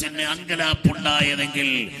മനസ്സിന് അങ്കലാപ്പുണ്ടായതെങ്കിൽ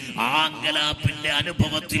ആ അങ്കലാപ്പിന്റെ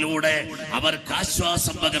അനുഭവത്തിലൂടെ അവർക്ക്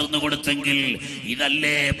ആശ്വാസം പകർന്നു കൊടുത്തെങ്കിൽ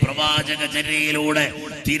ഇതല്ലേ പ്രവാചകചര്യയിലൂടെ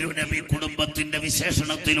തിരുനബി കുടുംബത്തിന്റെ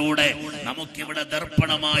വിശേഷണത്തിലൂടെ നമുക്കിവിടെ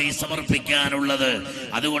ദർപ്പണമായി സമർപ്പിക്കാനുള്ളത്.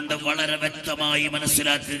 അതുകൊണ്ട് വളരെ വ്യക്തമായി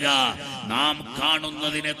മനസ്സിലാക്കുക, നാം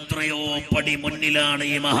കാണുന്നതിന് എത്രയോ പടി മുന്നിലാണ്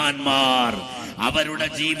ഈ മഹാന്മാർ. അവരുടെ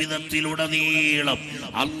ജീവിതത്തിലുടനീളം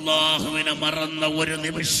അല്ലാഹുവിനെ മറന്ന ഒരു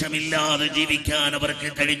നിമിഷമില്ലാതെ ജീവിക്കാൻ അവർക്ക്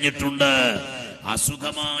കഴിഞ്ഞിട്ടുണ്ട്.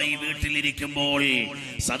 അസുഖമായി വീട്ടിലിരിക്കുമ്പോൾ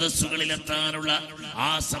സദസ്സുകളിലെത്താനുള്ള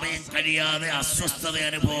ആ സമയം കഴിയാതെ അസ്വസ്ഥത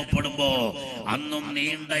അനുഭവപ്പെടുമ്പോ അന്നും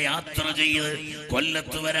നീണ്ട യാത്ര ചെയ്ത്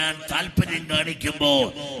കൊല്ലത്ത് വരാൻ താല്പര്യം കാണിക്കുമ്പോ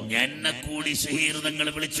എന്നെ കൂടി ശഹീർതങ്ങൾ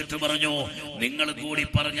വിളിച്ചിട്ട് പറഞ്ഞു, നിങ്ങൾ കൂടി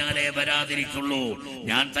പറഞ്ഞാലേ വരാതിരിക്കുള്ളൂ.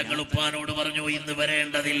 ഞാൻ തങ്ങളുപ്പാനോട് പറഞ്ഞു ഇന്ന്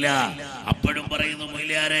വരേണ്ടതില്ല. അപ്പോഴും പറയുന്നു,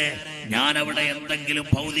 മൊയ്ലിയാരെ ഞാൻ അവിടെ എന്തെങ്കിലും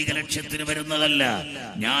ഭൗതിക ലക്ഷ്യത്തിന് വരുന്നതല്ല.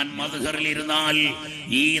 ഞാൻ മദ്ഹറിൽ ഇരുന്നാൽ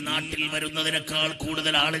ഈ നാട്ടിൽ വരുന്നതിനേക്കാൾ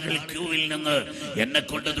കൂടുതൽ ആളുകൾ ക്യൂവിൽ നിന്ന് എന്നെ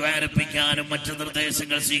കൊണ്ട് ദ്വാരപ്പിക്കാനും മറ്റു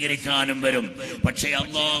നിർദ്ദേശങ്ങൾ സ്വീകരിക്കാനും വരും. പക്ഷേ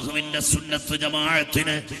അല്ലാഹുവിന്റെ സുന്നത്ത്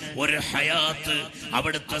ജമാഅത്തിന് ഒരു ഹയാത്ത്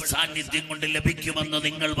അവിടുത്തെ സാന്നിധ്യം കൊണ്ട് ലഭിക്കുമെന്ന്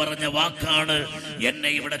നിങ്ങൾ പറഞ്ഞ വാക്കാണ്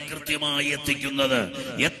എന്നെ ഇവിടെ കൃത്യമായി എത്തിക്കുന്നത്.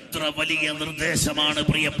 എത്ര വലിയ നിർദ്ദേശമാണ്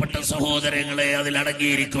പ്രിയപ്പെട്ട സഹോദരങ്ങളെ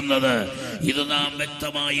അതിലടങ്ങിയിരിക്കുന്നത്. ഇത് നാം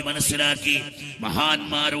വ്യക്തമായി മനസ്സിലാക്കി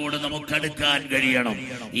മഹാന്മാരോട് നമുക്ക് അടുക്കാൻ കഴിയണം.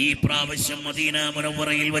 ഈ പ്രാവശ്യം മദീന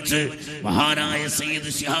മുനവ്വറയിൽ വെച്ച് മഹാനായ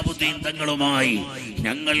സയ്യിദ് ശിഹാബുദ്ദീൻ തങ്ങളുമായി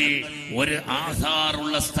ഞങ്ങൾ ഒരു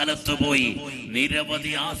ആധാറുള്ള സ്ഥലത്ത് പോയി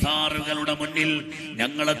നിരവധി ആധാറുകളുടെ മുന്നിൽ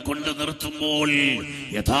ഞങ്ങളെ കൊണ്ട് നിർത്തുമ്പോൾ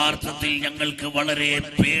യഥാർത്ഥത്തിൽ ഞങ്ങൾക്ക് വളരെ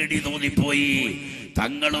പേടി തോന്നിപ്പോയി.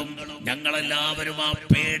 തങ്ങളും ഞങ്ങളെല്ലാവരും ആ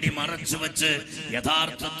പേടി മറച്ചു വെച്ച്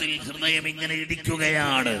യഥാർത്ഥത്തിൽ ഹൃദയം ഇങ്ങനെ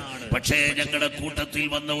ഇടിക്കുകയാണ്. പക്ഷേ ഞങ്ങളുടെ കൂട്ടത്തിൽ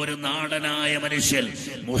വന്ന ഒരു നാടനായ മനുഷ്യൻ,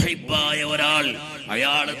 മുഹിബായ ഒരാൾ,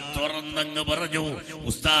 അയാൾ തുറന്നങ്ങ് പറഞ്ഞു,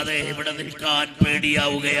 ഉസ്താദെ ഇവിടെ നിൽക്കാൻ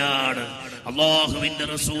പേടിയാവുകയാണ്. അല്ലാഹുവിന്റെ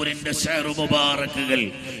റസൂലിന്റെ ശഅർ മുബാറക്കുകൾ,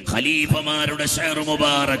 ഖലീഫമാരുടെ ശഅർ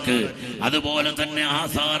മുബാറക്ക്, അതുപോലെ തന്നെ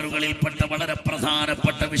ആസാറുകളിൽപ്പെട്ട വളരെ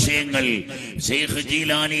പ്രധാനപ്പെട്ട വിഷയങ്ങൾ, ശൈഖ്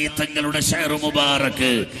ജീലാനി തങ്ങളുടെ ശഅർ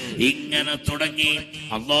മുബാറക്ക്, ഇങ്ങനെ തുടങ്ങി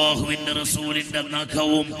അല്ലാഹുവിന്റെ റസൂലിന്റെ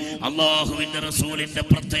നഖവും അല്ലാഹുവിന്റെ റസൂലിന്റെ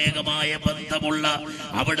പ്രത്യേകമായ ബന്ധമുള്ള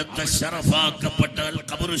അവിടുത്തെ ശറഫാക്കപ്പെട്ട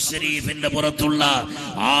ഖബറു ശരീഫിന്റെ പുറത്തുള്ള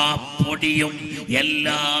ആ പൊടിയും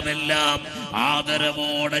എല്ലാം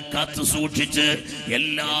ആദരവോടെ കാത്തു സൂക്ഷിച്ച്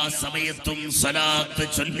എല്ലാ സമയത്തും സലാത്ത്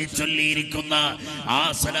ചൊല്ലിയിരിക്കുന്ന ആ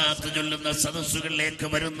സലാത്ത് ചൊല്ലുന്ന സദസ്സുകളിലേക്ക്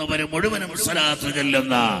വരുന്നവർ മുഴുവനും സലാത്ത്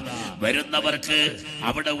ചൊല്ലുന്ന, വരുന്നവർക്ക്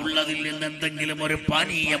അവിടെ ഉള്ളതിൽ നിന്ന് എന്തെങ്കിലും ഒരു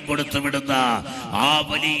പാനീയം കൊടുത്തു വിടുന്ന ആ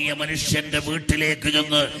വലിയ മനുഷ്യന്റെ വീട്ടിലേക്ക്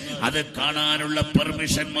ചെന്ന് അത് കാണാനുള്ള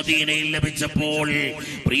പെർമിഷൻ മദീനയിൽ ലഭിച്ചപ്പോൾ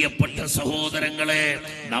പ്രിയപ്പെട്ട സഹോദരങ്ങളെ,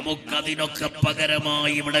 നമുക്കതിനൊക്കെ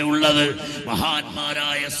പകരമായി ഇവിടെ ഉള്ളത്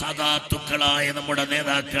മഹാന്മാരായ സാദാത്തുക്കളായ നമ്മുടെ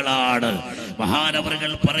നേതാക്കളാണ്.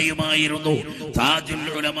 മഹാനവറുകൾ പറയുമായിരുന്നു, താജുൽ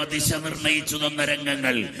ഉലമ ദിശ നിർണയിച്ചു തന്ന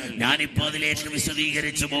രംഗങ്ങൾ ഞാനിപ്പോ അതിലേക്ക്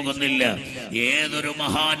വിശദീകരിച്ചു പോകുന്നില്ല. ഏതൊരു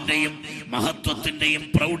മഹാന്റെയും മഹത്വത്തിന്റെയും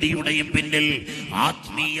പ്രൗഢിയുടെയും പിന്നിൽ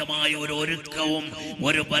ആത്മീയമായ ഒരു ഒരുക്കവും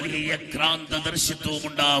ഒരു വലിയ ക്രാന്തദർശിത്വവും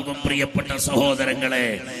ഉണ്ടാകും പ്രിയപ്പെട്ട സഹോദരങ്ങളെ.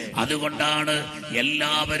 അതുകൊണ്ടാണ്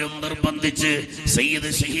എല്ലാവരും നിർബന്ധിച്ച്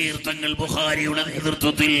സയ്യിദ് ശഹീർ തങ്ങൾ ബുഖാരിയുടെ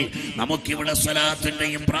നേതൃത്വത്തിൽ നമുക്കിവിടെ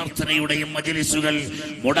സ്വലാത്തിന്റെയും പ്രാർത്ഥനയുടെയും മജ്ലിസുകൾ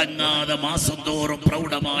മുടങ്ങാതെ മാസം തോറും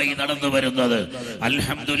പ്രൗഢമായി നടന്നു വരുന്നത്.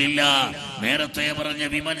 അൽഹംദുലില്ലാഹ്, നേരത്തെ പറഞ്ഞ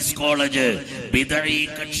വിമൻസ് കോളേജ് ബിദഈ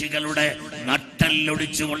കക്ഷികളുടെ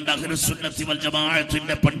നട്ടല്ലൊടിച്ചുകൊണ്ട് അഹ്ലുസുന്നത്തി വൽ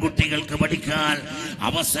ജമാഅത്തിന്റെ പെൺകുട്ടികൾക്ക് പഠിക്കാൻ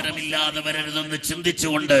അവസരമില്ലാതെ വരരുതെന്ന്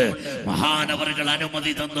ചിന്തിച്ചുകൊണ്ട് മഹാനവറുകൾ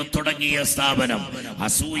അനുമതി തന്നു തുടങ്ങിയ സ്ഥാപനം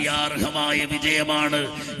അസൂയാർഹമായ വിജയമാണ്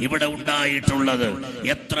ഇവിടെ ഉണ്ടായിട്ടുള്ളത്.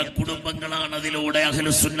 എത്ര കുടുംബങ്ങളാണ് അതിലൂടെ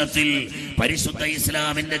അഹ്ലുസുന്നത്തിൽ പരിശുദ്ധ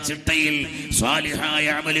ഇസ്ലാമിന്റെ ചിട്ടയിൽ സ്വാലിഹായ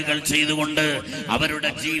അമലുകൾ ചെയ്തുകൊണ്ട് അവരുടെ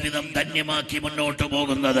ജീവിതം ധന്യമാക്കി മുന്നോട്ട്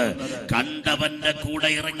പോകുന്നത്. കണ്ടവന്റെ കൂടെ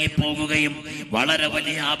ഇറങ്ങിപ്പോകുകയും വളരെ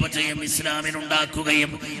വലിയ അപജയം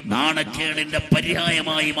ഇസ്ലാമിനുണ്ടാക്കുകയും നാണക്കേടിന്റെ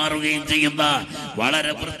പര്യായമായി മാറുകയും ചെയ്യുന്ന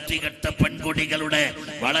വളരെ വൃത്തികെട്ട പെൺകുട്ടികളുടെ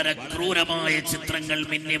വളരെ ക്രൂരമായ ചിത്രങ്ങൾ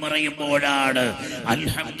മിന്നിമറയുമ്പോഴാണ്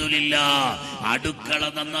അൽഹംദുലില്ലാഹ് അടുക്കള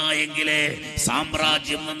നന്നായെങ്കിലേ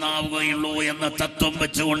സാമ്രാജ്യം നന്നാവുകയുള്ളൂ എന്ന തത്വം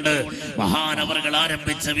വെച്ചുകൊണ്ട് മഹാനവറുകൾ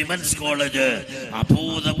ആരംഭിച്ച വിമൻസ് കോളേജ്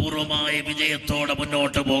അഭൂതപൂർവമായ വിജയത്തോടെ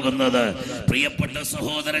മുന്നോട്ട് പോകുന്നത്. പ്രിയപ്പെട്ട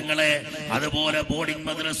സഹോദരങ്ങളെ, അതുപോലെ ബോർഡിംഗ്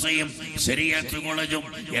മദ്രസയും ശരീഅത്ത് കോളേജും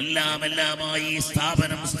എല്ലാമായി ഈ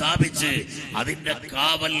സ്ഥാപനം സ്ഥാപിച്ച് അതിന്റെ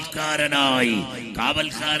കാവൽക്കാരനായി,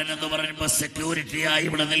 കാവൽക്കാരൻ എന്ന് പറയുമ്പോൾ സെക്യൂരിറ്റിയായി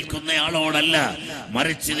ഇവിടെ നിൽക്കുന്ന ആളോടല്ല,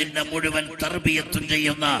 മറിച്ച് ഇതിന്റെ മുഴുവൻ തർബിയത്തും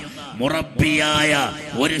ചെയ്യുന്ന മുറബ്ബിയായ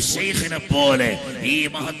ഒരു ശൈഖിനെ പോലെ ഈ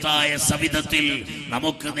മഹത്തായ സവിധത്തിൽ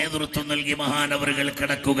നമുക്ക് നേതൃത്വം നൽകി മഹാനവറുകൾ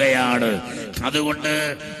കിടക്കുകയാണ്. അതുകൊണ്ട്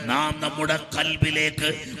നാം നമ്മുടെ ഖൽബിലേക്ക്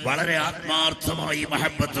വളരെ ആത്മാർത്ഥമായി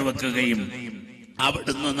മഹബത്ത് വെക്കുകയും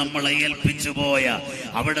അവിടുന്ന് നമ്മളെ ഏൽപ്പിച്ചു പോയ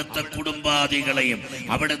അവിടുത്തെ കുടുംബാദികളെയും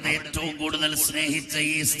അവിടുന്ന് ഏറ്റവും കൂടുതൽ സ്നേഹിച്ച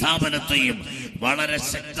ഈ സ്ഥാപനത്തെയും വളരെ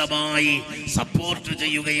ശക്തമായി സപ്പോർട്ട്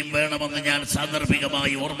ചെയ്യുകയും വേണമെന്ന് ഞാൻ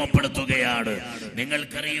സാന്ദർഭികമായി ഓർമ്മപ്പെടുത്തുകയാണ്.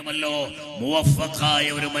 നിങ്ങൾക്കറിയുമല്ലോ, മുവഫഖായ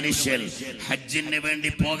ഒരു മനുഷ്യൻ ഹജ്ജിന്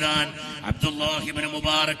വേണ്ടി പോകാൻ അബ്ദുല്ലാഹി ഇബ്നു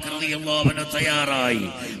മുബാറക് റളിയല്ലാഹു അൻഹു തയ്യാറായി.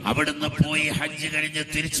 അവിടുന്ന് പോയി ഹജ്ജ് കഴിഞ്ഞ്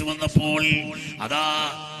തിരിച്ചു വന്നപ്പോൾ അതാ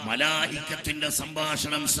മലായിക്കത്തിന്റെ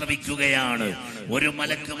സംഭാഷണം ശ്രവിക്കുകയാണ്. ഒരു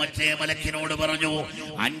മലക്ക് മറ്റേ മലക്കിനോട് പറഞ്ഞു,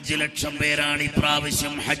 5 ലക്ഷം പേരാണ്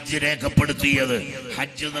ഇപ്രാവശ്യം ഹജ്ജ് രേഖപ്പെടുത്തിയത്,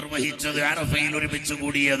 ഹജ്ജ് നിർവഹിച്ചത്, അറഫയിൽ ഒരുമിച്ച്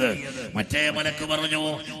കൂടിയത്. മറ്റേ മലക്ക് പറഞ്ഞു,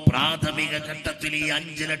 പ്രാഥമിക ഘട്ടത്തിൽ ഈ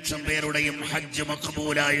 5 ലക്ഷം പേരുടെയും ഹജ്ജ്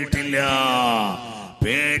മഖബൂലായിട്ടില്ല.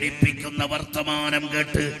 പേടിപ്പിക്കുന്ന വർത്തമാനം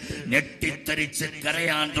കേട്ട് ഞെട്ടിത്തരിച്ച്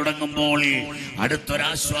കരയാൻ തുടങ്ങുമ്പോൾ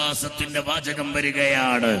അടുത്തൊരാശ്വാസത്തിന്റെ വാചകം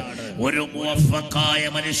വരികയാണ്. ഒരു മുവഫഖായ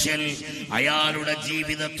മനുഷ്യൻ അയാളുടെ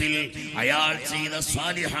ജീവിതത്തിൽ അയാൾ ചെയ്ത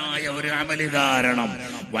സ്വാലിഹായ ഒരു അമല് കാരണം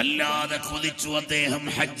വല്ലാതെ കൊതിച്ചു അദ്ദേഹം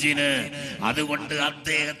ഹജ്ജിന്. അതുകൊണ്ട്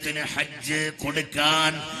അദ്ദേഹത്തിന് ഹജ്ജ്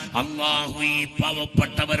കൊടുക്കാൻ അല്ലാഹു ഈ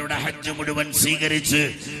പാവപ്പെട്ടവരുടെ ഹജ്ജ് മുഴുവൻ സ്വീകരിച്ച്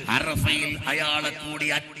അറഫയിൽ അയാളെ കൂടി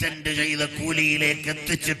അറ്റൻഡ് ചെയ്ത കൂലിയിലേക്ക്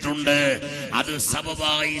എത്തിച്ചിട്ടുണ്ട്. അത്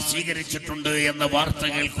സബബായി സ്വീകരിച്ചിട്ടുണ്ട് എന്ന വാർത്ത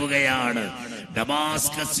കേൾക്കുകയാണ്.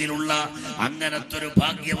 ഡമാസ്കസിലുള്ള അങ്ങനത്തെ ഒരു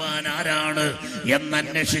ഭാഗ്യവാൻ ആരാണ്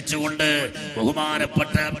എന്നന്വേഷിച്ചുകൊണ്ട്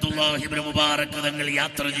ബഹുമാനപ്പെട്ട അബ്ദുല്ലാഹി ഇബ്നു മുബാറക് തങ്ങൾ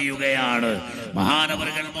യാത്ര ചെയ്യുകയാണ്.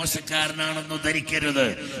 മഹാനവറുകൾ മോശക്കാരനാണെന്ന് ധരിക്കരുത്.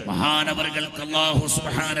 മഹാനവറുകൾക്ക് അല്ലാഹു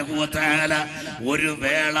സുബ്ഹാനഹു വ തആല ഒരു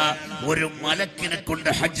വേള ഒരു മലക്കിനെ കൊണ്ട്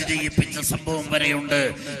ഹജ്ജ് ചെയ്യിപ്പിച്ച സംഭവം വരെയുണ്ട്.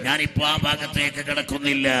 ഞാനിപ്പോ ആ ഭാഗത്തേക്ക്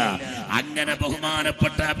കിടക്കുന്നില്ല. അങ്ങനെ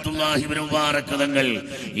ബഹുമാനപ്പെട്ട അബ്ദുല്ലാഹി ഇബ്നു മുബാറക് തങ്ങൾ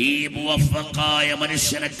ഈ മുവഫഖായ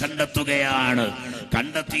മനുഷ്യനെ കണ്ടെത്തുകയാണ്.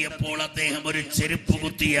 കണ്ടെത്തിയപ്പോൾ അദ്ദേഹം ഒരു ചെരുപ്പ്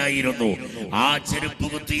കുത്തിയായിരുന്നു. ആ ചെരുപ്പ്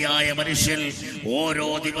കുത്തിയായ മനുഷ്യൻ ഓരോ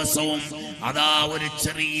ദിവസവും അതാ ഒരു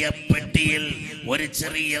ചെറിയ പെട്ടിയിൽ ഒരു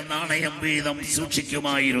ചെറിയ നാണയം വീതം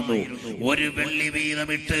സൂക്ഷിക്കുമായിരുന്നു. ഒരു വെള്ളി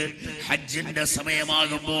വീതമിട്ട് ഹജ്ജിന്റെ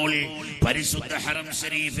സമയമാകുമ്പോൾ പരിശുദ്ധ ഹറം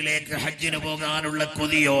ഷരീഫിലേക്ക് ഹജ്ജിന് പോകാനുള്ള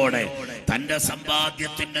കൊതിയോടെ തന്റെ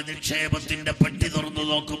സമ്പാദ്യത്തിന്റെ നിക്ഷേപത്തിന്റെ പെട്ടി തുറന്നു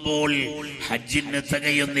നോക്കുമ്പോൾ ഹജ്ജിന്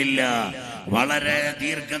തികയുന്നില്ല. വളരെ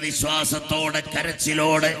ദീർഘനിശ്വാസത്തോടെ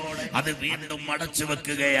കരച്ചിലോടെ അത് വീണ്ടും അടച്ചു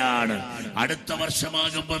വെക്കുകയാണ്. അടുത്ത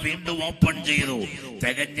വർഷമാകുമ്പോ വീണ്ടും ഓപ്പൺ ചെയ്തു,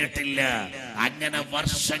 തികഞ്ഞിട്ടില്ല. അങ്ങനെ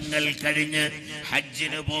വർഷങ്ങൾ കഴിഞ്ഞ്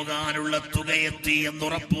ഹജ്ജിന് പോകാനുള്ള തുകയെത്തി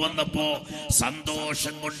എന്നുറപ്പ് വന്നപ്പോ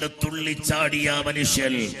സന്തോഷം കൊണ്ട് തുള്ളിച്ചാടിയ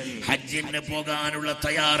മനുഷ്യൻ ഹജ്ജിന് പോകാനുള്ള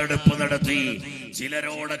തയ്യാറെടുപ്പ് നടത്തി.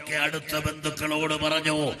 ചിലരോടൊക്കെ അടുത്ത ബന്ധുക്കളോട്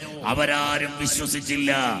പറഞ്ഞു, അവരാരും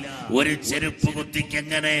വിശ്വസിച്ചില്ല. ഒരു ചെരുപ്പ് കുത്തിക്ക്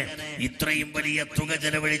എങ്ങനെ ഇത്രയും വലിയ തുക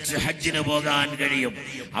ചെലവഴിച്ച് ഹജ്ജിന് പോകാൻ കഴിയും?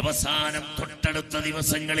 അവസാനം തൊട്ടടുത്ത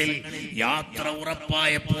ദിവസങ്ങളിൽ യാത്ര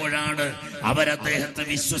ഉറപ്പായപ്പോഴാണ് അവരദ്ദേഹത്തെ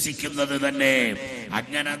വിശ്വസിക്കുന്നത് തന്നെ.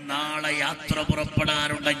 അങ്ങനെ നാളെ യാത്ര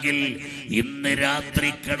പുറപ്പെടാനുണ്ടെങ്കിൽ ഇന്ന് രാത്രി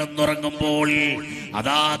കിടന്നുറങ്ങുമ്പോൾ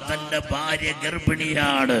അതാ തന്റെ ഭാര്യ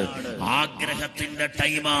ഗർഭിണിയാണ്, ആഗ്രഹത്തിന്റെ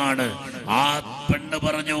ടൈമാണ്. ആ പെണ്ണ്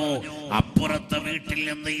പറഞ്ഞു, അപ്പുറത്തെ വീട്ടിൽ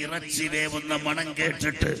നിന്ന് ഇറച്ചി വേവുന്ന മണം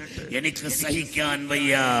കേട്ടിട്ട് എനിക്ക് സഹിക്കാൻ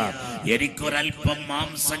വയ്യ, എനിക്കൊരൽപ്പം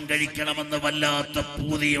മാംസം കഴിക്കണമെന്ന് വല്ലാത്ത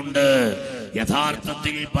പൂതിയുണ്ട്.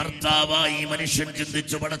 യഥാർത്ഥത്തിൽ ഭർത്താവായി മനുഷ്യൻ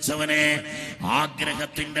ചിന്തിച്ചു, പടച്ചവനെ,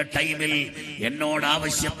 ആഗ്രഹത്തിന്റെ ടൈമിൽ എന്നോട്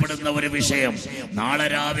ആവശ്യപ്പെടുന്ന ഒരു വിഷയം, നാളെ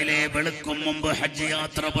രാവിലെ വെളുക്കും മുമ്പ് ഹജ്ജ്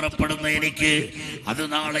യാത്ര പുറപ്പെടുന്ന എനിക്ക് അത്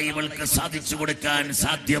നാളെ ഇവൾക്ക് സാധിച്ചു കൊടുക്കാൻ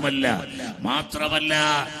സാധ്യമല്ല. മാത്രമല്ല,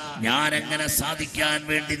 ഞാൻ എങ്ങനെ സാധിക്കാൻ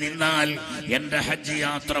വേണ്ടി നിന്നാൽ എന്റെ ഹജ്ജ്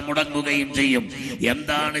യാത്ര മുടങ്ങുകയും ചെയ്യും.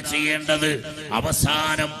 എന്താണ് ചെയ്യേണ്ടത്?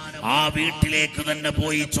 അവസാനം ആ വീട്ടിലേക്ക് തന്നെ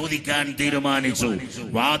പോയി ചോദിക്കാൻ തീരുമാനിച്ചു.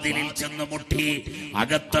 വാതിലിൽ ചെന്ന് മുട്ടി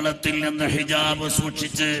അകത്തളത്തിൽ നിന്ന് ഹിജാബ്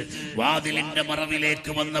സൂക്ഷിച്ച് വാതിലിന്റെ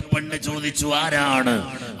മറവിലേക്ക് വന്ന പെണ്ണ് ചോദിച്ചു, ആരാണ്?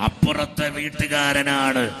 അപ്പുറത്തെ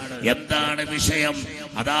വീട്ടുകാരനാണ്. എന്താണ് വിഷയം?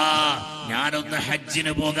 അതാ ഞാനൊന്ന്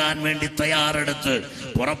ഹജ്ജിന് പോകാൻ വേണ്ടി തയ്യാറെടുത്ത്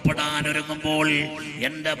പുറപ്പെടാൻ ഒരുങ്ങുമ്പോൾ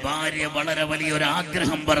എന്റെ ഭാര്യ വളരെ വലിയൊരു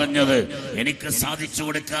ആഗ്രഹം പറഞ്ഞത് എനിക്ക് സാധിച്ചു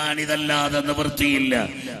കൊടുക്കാൻ ഇതല്ലാതെ നിവൃത്തിയില്ല.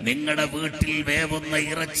 നിങ്ങളുടെ വീട്ടിൽ വേവുന്ന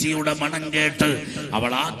ഇറച്ചിയുടെ മണം കേട്ട്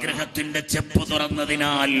അവൾ ആഗ്രഹത്തിന്റെ ചെപ്പ്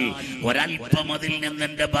തുറന്നതിനാൽ ഒരൽപ്പം അതിൽ നിന്ന്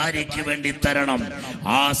എന്റെ ഭാര്യയ്ക്ക് വേണ്ടി തരണം.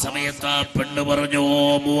 ആ സമയത്ത് ആ പെണ്ണ് പറഞ്ഞു,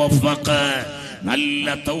 മുവഫഖ്,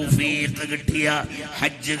 നല്ല തൗഫീഖ് കിട്ടിയ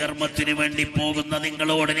ഹജ്ജ് കർമ്മത്തിന് വേണ്ടി പോകുന്ന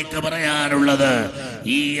നിങ്ങളോട് എനിക്ക് പറയാനുള്ളത്,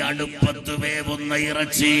 ഈ അടുപ്പത്ത് വേവുന്ന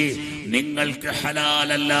ഇറച്ചി നിങ്ങൾക്ക്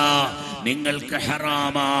ഹലാലല്ല, നിങ്ങൾക്ക്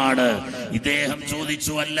ഹറാമാണ്. ഇദ്ദേഹം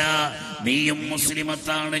ചോദിച്ചു, അല്ല, നീയും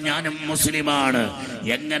മുസ്ലിമത്താണ്, ഞാനും മുസ്ലിമാണ്,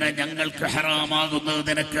 എങ്ങനെ ഞങ്ങൾക്ക് ഹറാമാകുന്നത്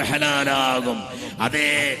നിനക്ക് ഹലാലാകും?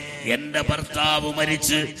 അതെ, എന്റെ ഭർത്താവ്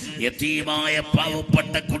മരിച്ച് യതീമായ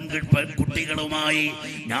പാവപ്പെട്ട കുട്ടികളുമായി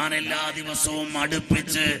ഞാൻ എല്ലാ ദിവസവും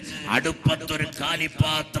അടുപ്പിച്ച് അടുപ്പത്തൊരു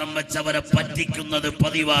കാലിപ്പാത്രം വെച്ചവരെ പറ്റിക്കുന്നത്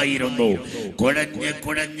പതിവായിരുന്നു.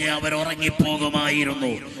 കുഴഞ്ഞ്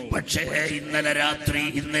അവരുറങ്ങിപ്പോകുമായിരുന്നു. പക്ഷേ ഇന്ന്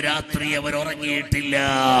രാത്രി അവരുറങ്ങിയിട്ടില്ല.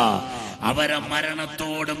 അവരെ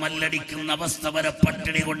മരണത്തോട് മല്ലടിക്കുന്ന അവസ്ഥ വരെ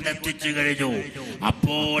പട്ടിണി കൊണ്ടെത്തിച്ചു കഴിഞ്ഞു.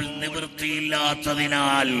 അപ്പോൾ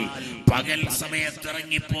നിവൃത്തിയില്ലാത്തതിനാൽ പകൽ സമയത്ത്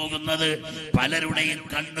ഇറങ്ങിപ്പോകുന്നത് പലരുടെയും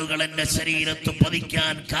കണ്ണുകൾ എന്റെ ശരീരത്ത്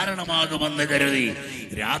പതിക്കാൻ കാരണമാകുമെന്ന് കരുതി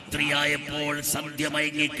രാത്രിയായപ്പോൾ സന്ധ്യ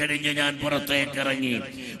മയങ്ങിക്കഴിഞ്ഞ് ഞാൻ പുറത്തേക്ക് ഇറങ്ങി.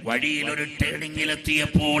 വഴിയിൽ ഒരു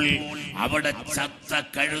ടേണിങ്ങിലെത്തിയപ്പോൾ അവിടെ ചത്ത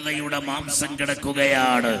കഴുതയുടെ മാംസം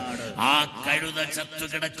കിടക്കുകയാണ്. ആ കഴുത ചത്തു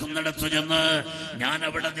കിടക്കുന്നിടത്തു ചെന്ന് ഞാൻ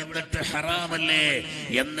അവിടെ നിന്നിട്ട് ഹറാമല്ലേ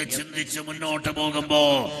എന്ന് ചിന്തിച്ച് മുന്നോട്ട് പോകുമ്പോ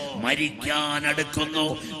മരിക്കാൻ അടുക്കുന്നു.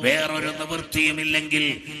 വേറൊരു നിവൃത്തിയുമില്ലെങ്കിൽ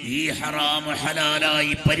ഈ ഹറാം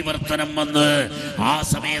ഹലാലായി പരിവർത്തനം വന്ന് ആ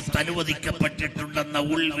സമയത്ത് അനുവദിക്കപ്പെട്ടിട്ടുണ്ടെന്ന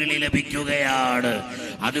ഉൾവിളി ലഭിക്കുകയാണ്.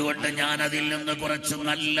 അതുകൊണ്ട് ഞാൻ അതിൽ നിന്ന് കുറച്ച്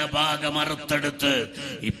നല്ല ഭാഗം അറുത്തെടുത്ത്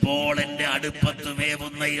ഇപ്പോൾ എന്റെ അടുപ്പത്ത്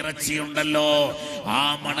വേവുന്ന ഇറച്ചിയുണ്ടല്ലോ, ആ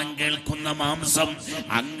മണം കേൾക്കുന്ന മാംസം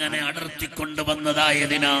അങ്ങനെ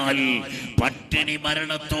അടർത്തിക്കൊണ്ടുവന്നതായതിനാൽ പട്ടിണി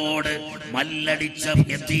മരണത്തോട് മല്ലടിച്ച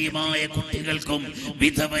യതീമായ കുട്ടികൾക്കും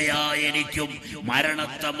വിധവയായ എനിക്കും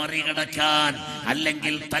മരണത്തെ മറികടക്കാൻ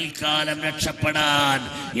അല്ലെങ്കിൽ തൽക്കാലം രക്ഷപ്പെടാൻ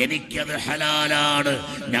എനിക്കത് ഹലാലാണ്,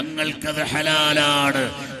 ഞങ്ങൾക്കത് ഹലാലാണ്.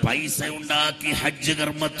 പൈസ ഉണ്ടാക്കി ഹജ്ജ്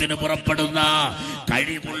കർമ്മത്തിന് പുറപ്പെടുന്ന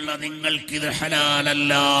കഴിവുള്ള നിങ്ങൾക്കിത്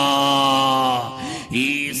ഹലാലല്ല. ഈ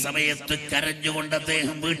സമയത്ത് കരഞ്ഞുകൊണ്ട്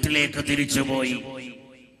അദ്ദേഹം വീട്ടിലേക്ക് തിരിച്ചുപോയി.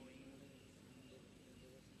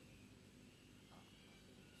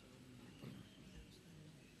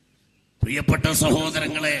 പ്രിയപ്പെട്ട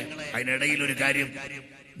സഹോദരങ്ങളെ, അതിനിടയിൽ ഒരു കാര്യം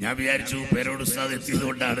ഞാൻ വിചാരിച്ചു പേരോട് ഉസ്താദ്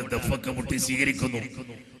എത്തിയതുകൊണ്ടാണ് ദഫൊക്കെ മുട്ടി സ്വീകരിക്കുന്നു.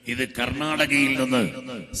 ഇത് കർണാടകയിൽ നിന്ന്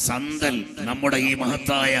സന്തൽ നമ്മുടെ ഈ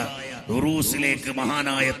മഹത്തായ ഉറൂസിലേക്ക്,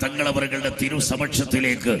 മഹാനായ തങ്ങളവറുകളുടെ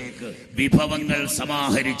തിരുസമക്ഷത്തിലേക്ക് വിഭവങ്ങൾ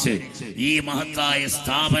സമാഹരിച്ച് ഈ മഹത്തായ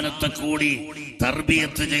സ്ഥാപനത്തെ കൂടി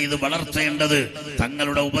തർബിയത്ത് ചെയ്ത് വളർത്തേണ്ടത്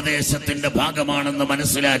തങ്ങളുടെ ഉപദേശത്തിന്റെ ഭാഗമാണെന്ന്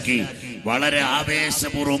മനസ്സിലാക്കി വളരെ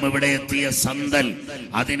ആവേശപൂർവ്വം ഇവിടെ എത്തിയ സന്തൽ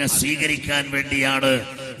അതിനെ സ്വീകരിക്കാൻ വേണ്ടിയാണ്.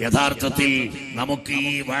 യഥാർത്ഥത്തിൽ നമുക്ക്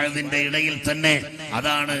ഈ വഅദിന്റെ ഇടയിൽ തന്നെ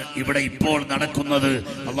അതാണ് ഇവിടെ ഇപ്പോൾ നടക്കുന്നത്.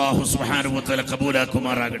 അല്ലാഹു സുബ്ഹാനഹു വ തആല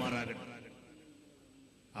കബൂലാക്കുമാറാകട്ടെ.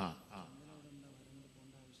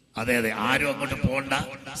 അതെ അതെ, ആരും അങ്ങോട്ട് പോണ്ട,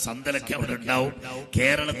 സന്തലൊക്കെ അവിടെ ഉണ്ടാവും.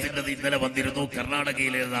 കേരളത്തിൻ്റെത് ഇന്നലെ വന്നിരുന്നു,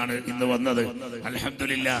 കർണാടകയിലേതാണ് ഇന്ന് വന്നത്.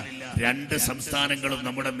 അൽഹംദുലില്ലാ, 2 സംസ്ഥാനങ്ങളും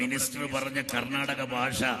നമ്മുടെ മിനിസ്റ്റർ പറഞ്ഞ കർണാടക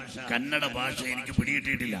ഭാഷ, കന്നഡ ഭാഷ എനിക്ക്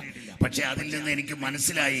പിടികിട്ടിയിട്ടില്ല. പക്ഷെ അതിൽ നിന്ന് എനിക്ക്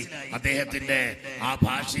മനസ്സിലായി അദ്ദേഹത്തിന്റെ ആ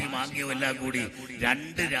ഭാഷയും ആംഗ്യവും എല്ലാം കൂടി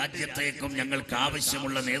 2 രാജ്യത്തേക്കും ഞങ്ങൾക്ക്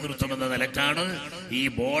ആവശ്യമുള്ള നേതൃത്വം എന്ന നിലക്കാണ് ഈ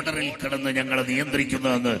ബോർഡറിൽ കിടന്ന് ഞങ്ങളെ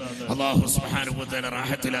നിയന്ത്രിക്കുന്നതെന്ന്. അല്ലാഹു സുബ്ഹാനഹു വ തആല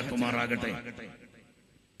റാഹത്തിലാക്കുമാറാകട്ടെ.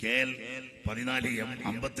 KL 14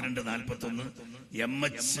 5241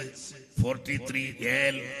 MH 43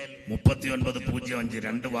 AL 3905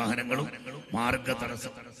 2 വാഹനങ്ങളും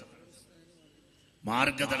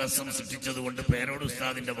മാർഗതടസ്സം സൃഷ്ടിച്ചതുകൊണ്ട് പേരോട്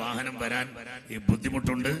ഉസ്താദിന്റെ വാഹനം വരാൻ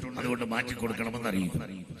ബുദ്ധിമുട്ടുണ്ട്. അതുകൊണ്ട് മാറ്റിക്കൊടുക്കണമെന്ന് അറിയിക്കും.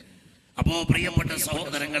 അപ്പോ പ്രിയപ്പെട്ട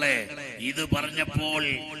സഹോദരങ്ങളെ, ഇത് പറഞ്ഞപ്പോൾ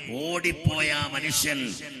ഓടിപ്പോയ മനുഷ്യൻ,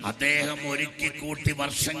 അദ്ദേഹം ഒരുക്കി കൂട്ടി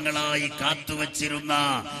വർഷങ്ങളായി കാത്തുവച്ചിരുന്ന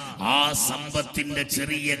ആ സമ്പത്തിന്റെ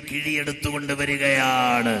ചെറിയ കിഴിയെടുത്തുകൊണ്ട്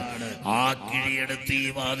വരികയാണ്. ആ കിഴിയെടുത്ത് ഈ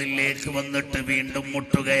വാതിലേക്ക് വന്നിട്ട് വീണ്ടും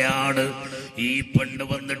മുട്ടുകയാണ്. ഈ പെണ്ണ്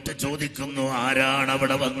വന്നിട്ട് ചോദിക്കുന്നു, ആരാണ്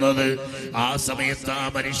അവിടെ വന്നത്? ആ സമയത്ത് ആ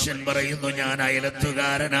മനുഷ്യൻ പറയുന്നു, ഞാൻ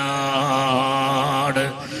അയലത്തുകാരനാണ്.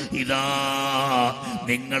 ഇതാ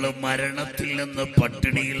നിങ്ങൾ മരണത്തിൽ നിന്ന്,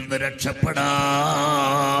 പട്ടിണിയിൽ നിന്ന് രക്ഷപ്പെടാൻ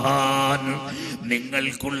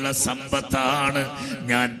നിങ്ങൾക്കുള്ള സമ്പത്താണ്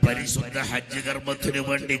ഞാൻ പരിശുദ്ധ ഹജ്ജ് കർമ്മത്തിനു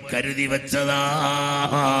വേണ്ടി കരുതി വെച്ചതാ.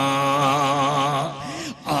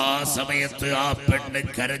 ആ സമയത്ത് ആ പെണ്ണ്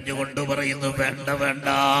കരഞ്ഞുകൊണ്ട് പറയുന്നു, വേണ്ട വേണ്ട,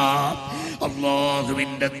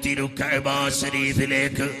 അല്ലാഹുവിന്റെ തിരു കഅബ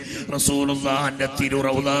ശരീഫിലേക്ക്, റസൂലുള്ളാഹിന്റെ തിരു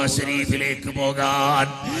റൗള ശരീഫിലേക്ക് പോകാൻ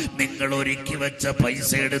നിങ്ങൾ ഒരുക്കി വെച്ച പൈസ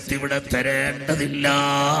എടുത്ത് ഇവിടെ തരേണ്ടതില്ല.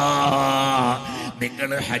 നിങ്ങൾ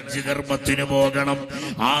ഹജ്ജ് കർമ്മത്തിന് പോകണം.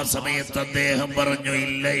 ആ സമയത്ത് അദ്ദേഹം പറഞ്ഞു,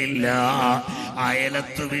 ഇല്ല ഇല്ല,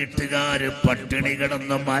 അയലത്ത് വീട്ടുകാര് പട്ടിണി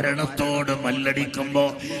കിടന്ന് മരണത്തോട് മല്ലടിക്കുമ്പോ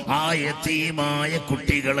ആ യതീമായ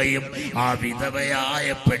കുട്ടികളെയും ആ വിധവയായ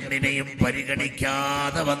പെണ്ണിനെയും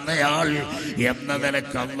പരിഗണിക്കാതെ വന്നയാൾ എന്ന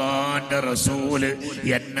നിലക്ക് അല്ലാഹുവിന്റെ റസൂല്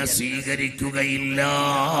എന്നെ സ്വീകരിക്കുകയില്ല.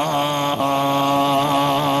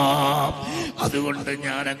 അതുകൊണ്ട്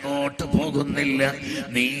ഞാൻ അങ്ങോട്ട് പോകുന്നില്ല.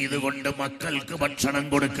 നീ ഇതുകൊണ്ട് മക്കൾക്ക് ഭക്ഷണം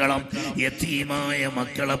കൊടുക്കണം, യതീമായ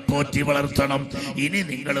മക്കളെ പോറ്റി വളർത്തണം. ഇനി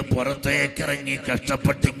നിങ്ങൾ പുറത്തേക്കിറങ്ങി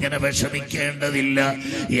കഷ്ടപ്പെട്ടിങ്ങനെ വിഷമിക്കേണ്ടതില്ല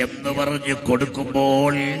എന്ന് പറഞ്ഞു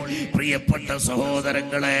കൊടുക്കുമ്പോൾ, പ്രിയപ്പെട്ട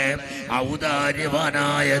സഹോദരങ്ങളെ,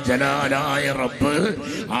 ഔദാര്യവാനായ ജലാലായ റബ്ബ്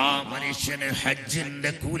ആ മനുഷ്യന്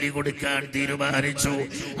ഹജ്ജിന്റെ കൂലി കൊടുക്കാൻ തീരുമാനിച്ചു.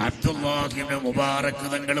 അബ്ദുല്ലാഹി ഇബ്നു മുബാറക്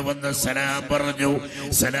തങ്ങൾ വന്ന് സലാം പറഞ്ഞു.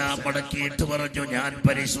 സലാം മടക്കിയിട്ട് പറഞ്ഞു, ഞാൻ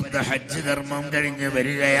പരിശുദ്ധ ഹജ്ജ് കർമ്മം കഴിഞ്ഞ്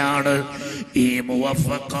വരികയാണ്. ഈ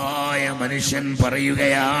മുവഫഖായ മനുഷ്യൻ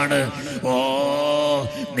പറയുകയാണ്, ഓ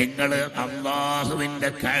നിങ്ങൾ അല്ലാഹുവിന്റെ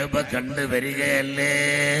കഅബ കണ്ടു വരികയല്ലേ,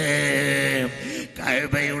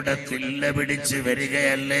 കഅബയുടെ തില്ല പിടിച്ച്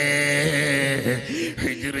വരികയല്ലേ,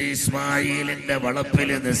 ഹിജ്ർ ഇസ്മായിലിന്റെ വളപ്പിൽ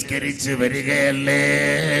നിസ്കരിച്ച് വരികയല്ലേ,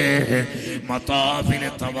 മതാഫിൽ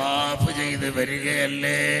തവാഫ് ചെയ്ത്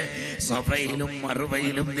വരികയല്ലേ, സഫയിലും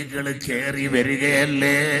മറുവയിലും നിങ്ങൾ കേറി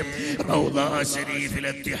വരികയല്ലേ, റൗള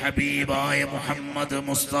ശരീഫിലെത്തി ഹബീബായ മുഹമ്മദ്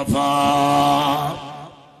മുസ്തഫ,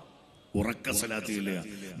 ഉറക്ക സലാത്തില്ല,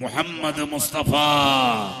 മുഹമ്മദ് മുസ്തഫ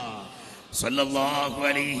സല്ലല്ലാഹു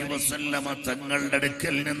അലൈഹി വസല്ലമ തങ്ങളുടെ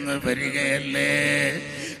അടുക്കൽ നിന്ന് വരികയല്ലേ,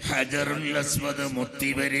 ഹജറുൽ അസ്വദ് മുത്തി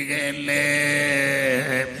വരികയല്ലേ,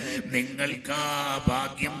 നിങ്ങൾക്ക് ആ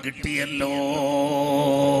ഭാഗ്യം കിട്ടിയല്ലോ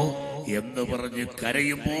എന്ന് പറഞ്ഞ്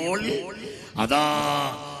കരയുമ്പോൾ അതാ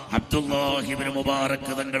അബ്ദുല്ലാഹി ഇബ്നു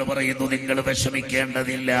മുബാറക് തങ്ങൾ പറയുന്നു, നിങ്ങൾ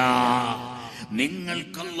വിഷമിക്കേണ്ടതില്ല,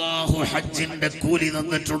 നിങ്ങൾക്ക് അല്ലാഹു ഹജ്ജിന്റെ കൂലി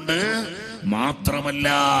തന്നിട്ടുണ്ട്. മാത്രമല്ല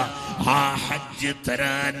ആ ഹജ്ജ്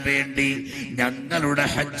തരാൻ വേണ്ടി ഞങ്ങളുടെ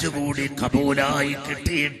ഹജ്ജ് കൂടി കബൂലായി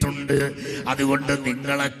കിട്ടിയിട്ടുണ്ട്. അതുകൊണ്ട്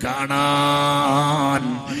നിങ്ങളെ കാണാൻ,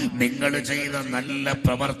 നിങ്ങൾ ചെയ്ത നല്ല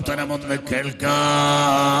പ്രവർത്തനമൊന്ന്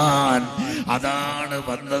കേൾക്കാൻ അതാണ്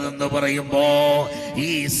വന്നതെന്ന് പറയുമ്പോ ഈ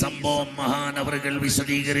സംഭവം മഹാനവറുകൾ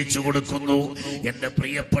വിശദീകരിച്ചു കൊടുക്കുന്നു. എന്റെ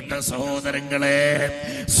പ്രിയപ്പെട്ട സഹോദരങ്ങളെ,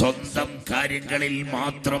 സ്വന്തം കാര്യങ്ങളിൽ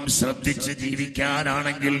മാത്രം ശ്രദ്ധിച്ച്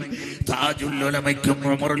ജീവിക്കാനാണെങ്കിൽ താജുൽ ഉലമയ്ക്കും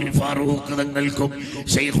ഉമറുൽ ഫാറൂഖ് തങ്ങൾക്കും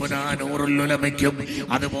ശൈഖുനാ നൂറുൽ ഉലമയ്ക്കും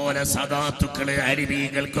അതുപോലെ സദാത്തുക്കളെ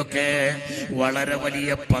അരിമീകൾക്കൊക്കെ വളരെ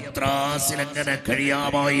വലിയ പത്രാസിലങ്ങനെ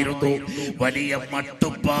കഴിയാമായിരുന്നു. വലിയ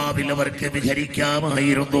മട്ടുപ്പാവിൽ അവർക്ക്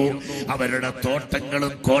വിഹരിക്കാമായിരുന്നു. അവരുടെ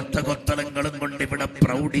തോട്ടങ്ങളും കോട്ടകൊത്തളങ്ങളും കൊണ്ട് ഇവിടെ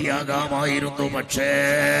പ്രൗഢിയാകാമായിരുന്നു. പക്ഷേ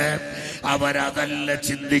അവരതല്ല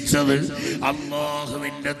ചിന്തിച്ചത്.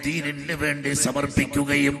 അല്ലാഹുവിന്റെ ദീനിന് വേണ്ടി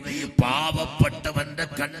സമർപ്പിക്കുകയും പാവപ്പെട്ടവന്റെ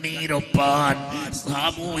കണ്ണീരൊപ്പാൻ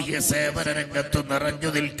സാമൂഹ്യ സേവന രംഗത്ത് നിറഞ്ഞു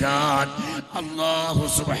നിൽക്കാൻ അല്ലാഹു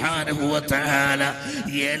സുബ്ഹാനഹു വ തആല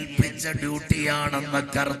ഏൽപ്പിച്ച ഡ്യൂട്ടിയാണെന്ന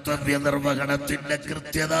കർത്തവ്യ നിർവഹണത്തിന്റെ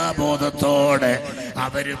കൃത്യതാബോധത്തോടെ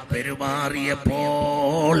അവര്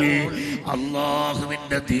പെരുമാറിയപ്പോൾ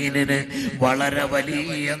അല്ലാഹുവിന്റെ ദീനിന് വളരെ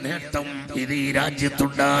വലിയ നേട്ടം ഇത് ഈ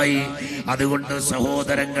രാജ്യത്തുണ്ടായി. അതുകൊണ്ട്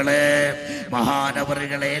സഹോദരങ്ങളെ,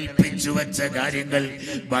 മഹാനവറുകളെ ഏൽപ്പിച്ചു വെച്ച കാര്യങ്ങൾ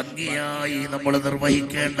ഭംഗിയായി നമ്മൾ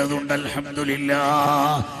നിർവഹിക്കേണ്ടതുണ്ട്.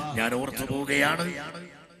 അൽഹംദുലില്ലാഹ്. ഞാൻ ഓർത്തു പോവുകയാണ്,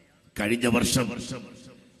 കഴിഞ്ഞ വർഷം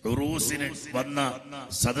ഉറൂസിന് വന്ന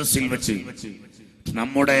സദസ്സിൽ വെച്ച്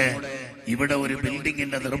നമ്മുടെ ഇവിടെ ഒരു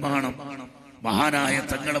ബിൽഡിങ്ങിന്റെ നിർമ്മാണം മഹാനായ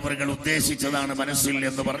തങ്ങളവറുകൾ ഉദ്ദേശിച്ചതാണ് മനസ്സിൽ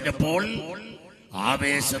എന്ന് പറഞ്ഞപ്പോൾ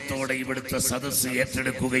ആവേശത്തോടെ ഇവിടുത്തെ സദസ്സ്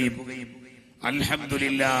ഏറ്റെടുക്കുകയും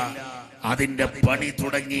അൽഹംദുലില്ലാഹ് അതിന്റെ പണി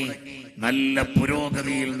തുടങ്ങി നല്ല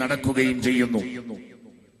പുരോഗതിയിൽ നടക്കുകയും ചെയ്യുന്നു.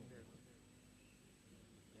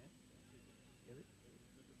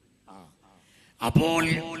 അപ്പോൾ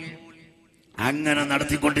അങ്ങനെ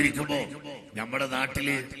നടത്തിക്കൊണ്ടിരിക്കുമ്പോ നമ്മുടെ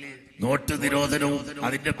നാട്ടില് നോട്ട് നിരോധനവും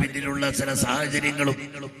അതിന്റെ പിന്നിലുള്ള ചില സാഹചര്യങ്ങളും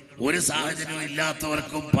ഒരു സാഹചര്യവും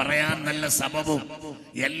ഇല്ലാത്തവർക്കും പറയാൻ നല്ല സബബും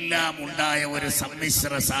എല്ലാം ഉണ്ടായ ഒരു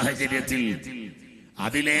സമ്മിശ്ര സാഹചര്യത്തിൽ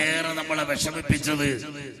അതിലേറെ നമ്മളെ വിഷമിപ്പിച്ചത്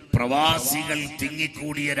പ്രവാസികൾ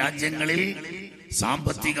തിങ്ങിക്കൂടിയ രാജ്യങ്ങളിൽ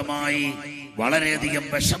സാമ്പത്തികമായി വളരെയധികം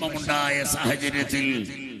വിഷമമുണ്ടായ സാഹചര്യത്തിൽ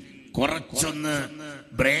കുറച്ചൊന്ന്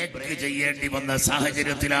ബ്രേക്ക് ചെയ്യേണ്ടി വന്ന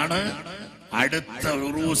സാഹചര്യത്തിലാണ് അടുത്ത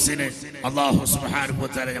ഉറൂസിന് അല്ലാഹു സുബ്ഹാനഹു വ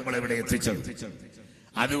തആല നമ്മളെ ഇവിടെ എത്തിച്ചത്.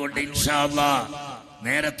 അതുകൊണ്ട് ഇൻഷാ അല്ലാഹ്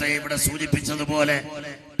നേരത്തെ ഇവിടെ സൂചിപ്പിച്ചതുപോലെ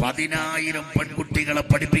 10,000 പെൺകുട്ടികളെ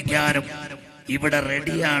പഠിപ്പിക്കാനും ഇവിടെ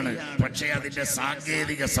റെഡിയാണ്. പക്ഷെ അതിന്റെ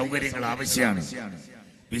സാങ്കേതിക സൗകര്യങ്ങൾ ആവശ്യമാണ്.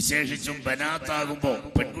 വിശേഷിച്ചും ബനാത്താകുമ്പോ,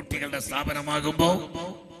 പെൺകുട്ടികളുടെ സ്ഥാപനമാകുമ്പോ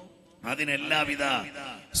അതിനെല്ലാവിധ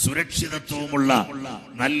സുരക്ഷിതത്വമുള്ള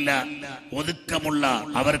നല്ല ഒതുക്കമുള്ള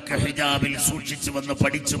അവർക്ക് ഹിജാബിൽ സൂക്ഷിച്ചു വന്ന്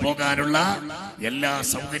പഠിച്ചു പോകാനുള്ള എല്ലാ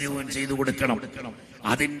സൗകര്യവും ചെയ്തു കൊടുക്കണം.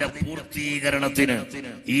 അതിന്റെ പൂർത്തീകരണത്തിന്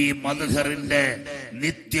ഈ മദ്ഹറിന്റെ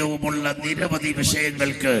നിത്യവുമുള്ള നിരവധി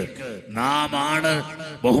വിഷയങ്ങൾക്ക് നാമാണ്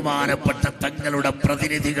ബഹുമാനപ്പെട്ട തങ്ങളുടെ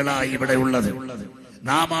പ്രതിനിധികളായി ഇവിടെ ഉള്ളത്.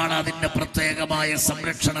 നാമാണ് അതിന്റെ പ്രത്യേകമായ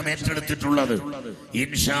സംരക്ഷണം ഏറ്റെടുത്തിട്ടുള്ളത്.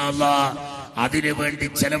 ഇൻഷാ അല്ലാഹ് അതിനുവേണ്ടി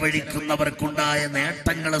ചെലവഴിക്കുന്നവർക്കുണ്ടായ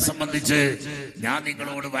നേട്ടങ്ങളെ സംബന്ധിച്ച് ഞാൻ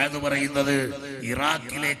നിങ്ങളോട് വയത് പറയുന്നത്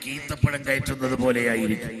ഇറാഖിലേക്ക് ഈത്തപ്പഴം കയറ്റുന്നത്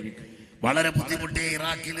പോലെയായിരിക്കും. വളരെ ബുദ്ധിമുട്ടിയ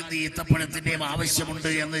ഇറാഖിൽ നിന്ന് ഈത്തപ്പഴത്തിന്റെയും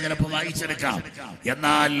ആവശ്യമുണ്ട് എന്ന് ചിലപ്പോൾ വായിച്ചെടുക്കാം.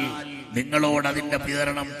 എന്നാൽ നിങ്ങളോട് അതിന്റെ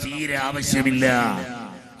വിതരണം തീരെ ആവശ്യമില്ല.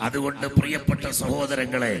 അതുകൊണ്ട് പ്രിയപ്പെട്ട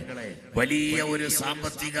സഹോദരങ്ങളെ, വലിയ ഒരു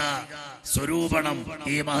സാമ്പത്തിക സ്വരൂപണം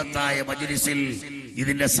ഈ മഹത്തായ മജ്‌ലിസിൽ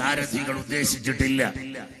ഇതിന്റെ സാരഥികൾ ഉദ്ദേശിച്ചിട്ടില്ല.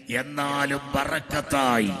 എന്നാലും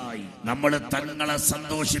ബറക്കത്തായി നമ്മൾ തങ്ങളെ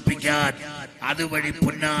സന്തോഷിപ്പിക്കാൻ, അതുവഴി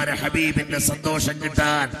പുന്നാര ഹബീബിന്റെ സന്തോഷം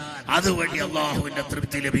കിട്ടാൻ, അതുവഴി അള്ളാഹുവിന്റെ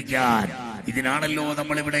തൃപ്തി ലഭിക്കാൻ, ഇതിനാണല്ലോ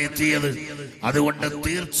നമ്മൾ ഇവിടെ എത്തിയത്. അതുകൊണ്ട്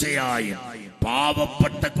തീർച്ചയായും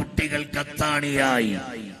പാവപ്പെട്ട കുട്ടികൾക്ക് അത്താണിയായി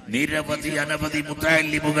നിരവധി അനവധി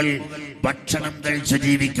മുതല്ലിമുകൾ ഭക്ഷണം കഴിച്ച്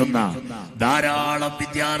ജീവിക്കുന്ന ധാരാളം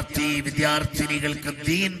വിദ്യാർത്ഥിനികൾക്ക്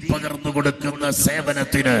ദീൻ പകർന്നു കൊടുക്കുന്ന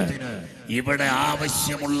സേവനത്തിന് ഇവിടെ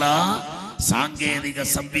ആവശ്യമുള്ള സാങ്കേതിക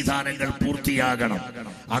സംവിധാനങ്ങൾ പൂർത്തിയാകണം.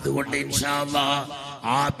 അതുകൊണ്ട് ഇൻഷാ അല്ലാഹ്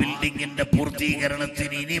ആ ബിൽഡിങ്ങിന്റെ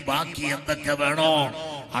പൂർത്തീകരണത്തിന് ഇനി ബാക്കി എന്തൊക്കെ വേണോ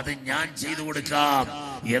അത് ഞാൻ ചെയ്തു കൊടുക്കാം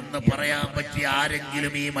എന്ന് പറയാൻ പറ്റിയ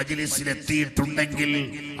ആരെങ്കിലും ഈ മജ്‌ലിസിൽ എത്തിയിട്ടുണ്ടെങ്കിൽ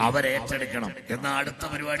അവരെ ഏറ്റെടുക്കണം. എന്നാൽ അടുത്ത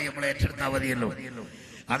പരിപാടി നമ്മൾ ഏറ്റെടുത്താൽ മതിയല്ലോ.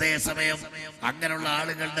 അതേസമയം അങ്ങനെയുള്ള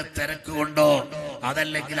ആളുകളുടെ തിരക്ക് കൊണ്ടോ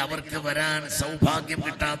അതല്ലെങ്കിൽ അവർക്ക് വരാൻ സൗഭാഗ്യം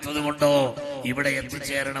കിട്ടാത്തത് കൊണ്ടോ ഇവിടെ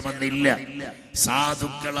എത്തിച്ചേരണമെന്നില്ല.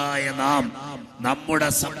 സാധുക്കളായ നാം നമ്മുടെ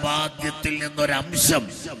സമ്പാദ്യത്തിൽ നിന്നൊരംശം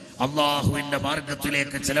അള്ളാഹുവിന്റെ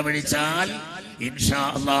മാർഗത്തിലേക്ക് ചെലവഴിച്ചാൽ ഇൻഷാ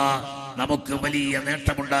അല്ലാഹ് നമുക്ക് വലിയ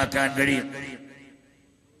നേട്ടമുണ്ടാക്കാൻ കഴിയും.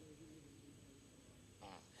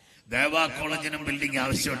 ദേവാ കോളേജിനും ബിൽഡിംഗ്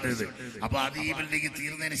ആവശ്യമുണ്ട്. ഇത് അപ്പൊ അത് ഈ ബിൽഡിംഗ്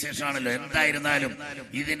തീർന്നതിന് ശേഷമാണല്ലോ. എന്തായിരുന്നാലും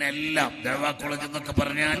ഇതിനെല്ലാം ദേവാ കോളേജ് എന്നൊക്കെ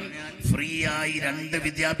പറഞ്ഞാൽ ഫ്രീ ആയി 2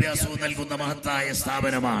 വിദ്യാഭ്യാസവും നൽകുന്ന മഹത്തായ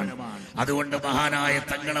സ്ഥാപനമാണ്. അതുകൊണ്ട് മഹാനായ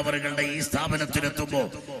തങ്ങളവറുകളുടെ ഈ സ്ഥാപനത്തിലെത്തുമ്പോ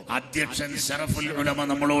അധ്യക്ഷൻ ശറഫുൽ ഉലമ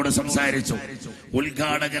നമ്മളോട് സംസാരിച്ചു,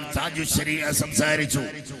 ഉദ്ഘാടകൻ താജു ശരീഅ സംസാരിച്ചു.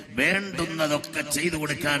 വേണ്ടുന്നതൊക്കെ ചെയ്തു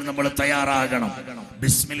കൊടുക്കാൻ നമ്മൾ തയ്യാറാകണം.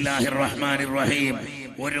 ബിസ്മില്ലാഹിർ റഹ്മാനിർ റഹീം.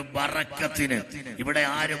 ഒരു ബറക്കത്തിന് ഇവിടെ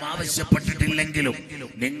ആരും ആവശ്യപ്പെട്ടിട്ടില്ലെങ്കിലും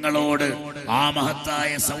നിങ്ങളോട് ആ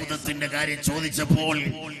മഹത്തായ സൗദത്തിന്റെ കാര്യം ചോദിച്ചപ്പോൾ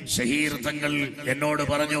ഷഹീർ തങ്ങൾ എന്നോട്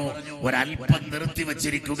പറഞ്ഞു, ഒരല്പം നിർത്തി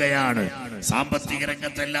വച്ചിരിക്കുകയാണ്. സാമ്പത്തിക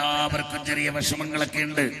രംഗത്ത് എല്ലാവർക്കും ചെറിയ വിഷമങ്ങളൊക്കെ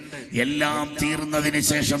ഉണ്ട്. എല്ലാം തീർന്നതിന്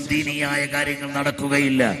ശേഷം ദീനിയായ കാര്യങ്ങൾ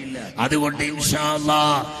നടക്കുകയില്ല. അതുകൊണ്ട് ഇൻഷാ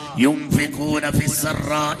അല്ലാഹ് യുംഫിഖൂന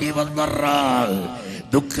ഫിസ്സറാഇ വദ്ദറാ,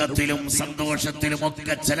 ദുഃഖത്തിലും സന്തോഷത്തിലും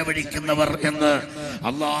ഒക്കെ ചെലവഴിക്കുന്നവർ എന്ന്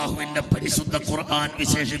അള്ളാഹുവിന്റെ പരിശുദ്ധ ഖുർആൻ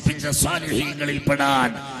വിശേഷിപ്പിച്ച സാലിഹീങ്ങളിൽ പെടാൻ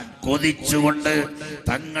കൊതിച്ചുകൊണ്ട്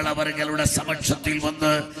തങ്ങളവറുകളുടെ സമക്ഷത്തിൽ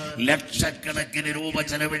വന്ന് ലക്ഷക്കണക്കിന് രൂപ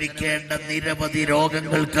ചെലവഴിക്കേണ്ട നിരവധി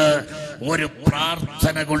രോഗങ്ങൾക്ക് ഒരു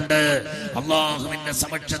പ്രാർത്ഥന കൊണ്ട് അള്ളാഹുവിന്റെ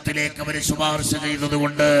സമക്ഷത്തിലേക്ക് അവർ ശുപാർശ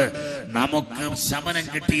ചെയ്തതുകൊണ്ട് നമുക്ക് ശമനം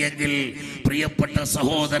കിട്ടിയെങ്കിൽ പ്രിയപ്പെട്ട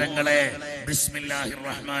സഹോദരങ്ങളെ, ബിസ്മില്ലാഹിർ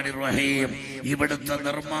റഹ്മാനിർ റഹീം, ഇവിടുത്തെ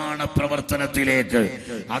നിർമ്മാണ പ്രവർത്തനത്തിലേക്ക്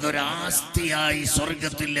അതൊരാസ്തിയായി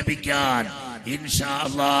സ്വർഗത്തിൽ ലഭിക്കാൻ ഇൻഷാ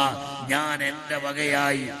അല്ലാഹ് ഞാൻ എന്റെ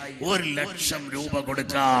വകയായി 1,00,000 രൂപ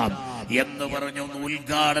കൊടുക്കാം എന്ന് പറഞ്ഞു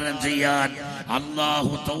ഉദ്ഘാടനം ചെയ്യാൻ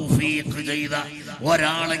അല്ലാഹു തൗഫീഖ് ചെയ്ത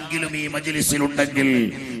ഒരാളെങ്കിലും ഈ മജ്ലിസിൽ ഉണ്ടെങ്കിൽ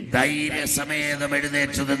ധൈര്യസമേതം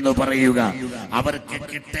എഴുന്നേറ്റതെന്ന് പറയുക. അവർക്ക്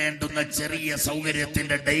കിട്ടേണ്ടുന്ന ചെറിയ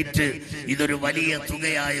സൗകര്യത്തിന്റെ ഡേറ്റ് ഇതൊരു വലിയ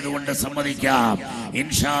തുകയായതുകൊണ്ട് സമ്മതിക്കാം.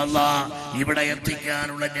 ഇൻഷാ അല്ലാഹ് ഇവിടെ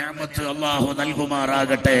എത്തിക്കാനുള്ള നിഅമത്ത് അല്ലാഹു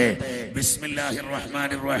നൽകുമാറാകട്ടെ. ബിസ്മില്ലാഹിർ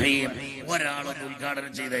റഹ്മാനിർ റഹീം. ഒരാളൊന്ന്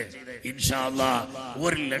ഉദ്ഘാടനം ചെയ്തേ. ഇൻഷാ അല്ലാഹ്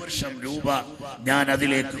 1,00,000 രൂപ ഞാൻ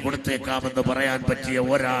അതിലേക്ക് കൊടുത്തേക്കാമെന്ന് പറയാൻ പറ്റിയ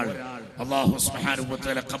ഒരാൾ അല്ലാഹു സുബ്ഹാനഹു വ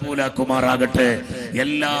തആല കബൂലാക്കുമാറാകട്ടെ.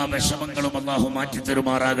 എല്ലാ വിഷമങ്ങളും അല്ലാഹു മാറ്റി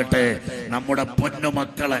തരുമാറാകട്ടെ. നമ്മുടെ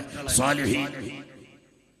പൊന്നുമക്കളെ സ്വാലിഹീൻ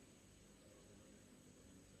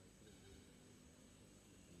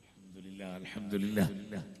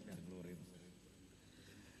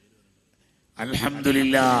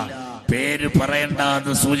അൽഹംദുലില്ലാഹ് പേര് പറയണ്ട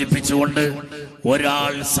എന്ന് സൂചിപ്പിച്ചുകൊണ്ട്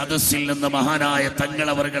ഒരാൾ സദസ്സിൽ നിന്ന് മഹാനായ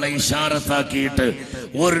തങ്ങളവറുകളെ ഇശാറത്താക്കിയിട്ട്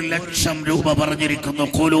 1,00,000 രൂപ പറഞ്ഞിരിക്കുന്നു.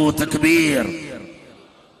 ഖുലൂ തക്ബീർ.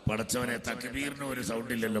 പടച്ചവനെ, തക്ബീറിന് ഒരു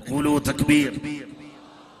സൗണ്ട് ഇല്ലല്ലോ. ഖുലൂ തക്ബീർ.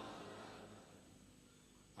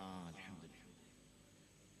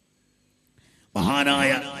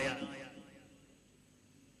 മഹാനായ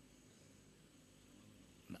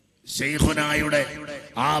ശൈഖുനായുടെ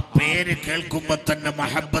ആ പേര് കേൾക്കുമ്പോ തന്നെ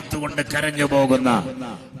മഹബത്ത് കൊണ്ട് കരഞ്ഞു പോകുന്ന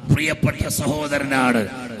പ്രിയപ്പെട്ട സഹോദരനാണ്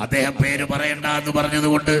അദ്ദേഹം. പേര് പറയണ്ട എന്ന്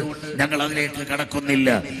പറഞ്ഞതുകൊണ്ട് ഞങ്ങൾ അതിലേക്ക് കടക്കുന്നില്ല.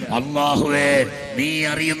 അല്ലാഹുവേ, നീ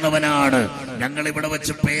അറിയുന്നവനാണ്. ഞങ്ങൾ ഇവിടെ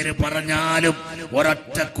വെച്ച് പേര് പറഞ്ഞാലും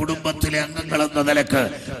ഒരൊറ്റ കുടുംബത്തിലെ അംഗങ്ങളെന്ന നിലക്ക്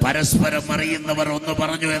പരസ്പരം അറിയുന്നവർ ഒന്ന്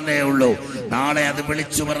പറഞ്ഞു എന്നേ ഉള്ളൂ. നാളെ അത്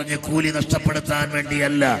വിളിച്ചു പറഞ്ഞ് കൂലി നഷ്ടപ്പെടുത്താൻ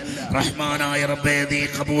വേണ്ടിയല്ല. റഹ്മാനായ റബ്ബേ, നീ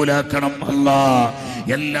കബൂലാക്കണം അല്ലാഹ്.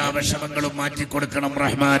 എല്ലാ വിഷമങ്ങളും മാറ്റിക്കൊടുക്കണം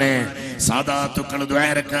റഹ്മാനെ. സാദാത്തുക്കൾ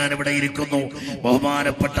ദ്വാരക്കാൻ ഇവിടെ ഇരിക്കുന്നു.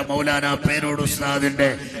 ബഹുമാനപ്പെട്ട മൗലാന പേരോട് ഉസ്താദിന്റെ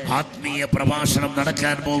ആത്മീയ പ്രഭാഷണം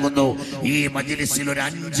നടക്കാൻ പോകുന്നു. ഈ മജ്ലിസിൽ ഒരു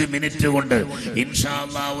 5 മിനിറ്റ് കൊണ്ട് ഇൻഷാ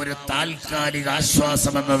അല്ലാഹ് ഒരു താൽക്കാലിക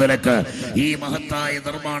ആശ്വാസം എന്ന നിലക്ക് ഈ മഹത്തായ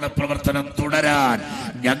നിർമ്മാണ പ്രവർത്തനം തുടരാൻ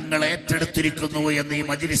ഞങ്ങൾ ഏറ്റെടുത്തിരിക്കുന്നു എന്ന് ഈ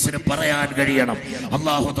മജ്ലിസിന് പറയാൻ കഴിയണം.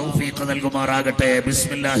 അല്ലാഹു തൗഫീഖ് നൽകുമാറാകട്ടെ.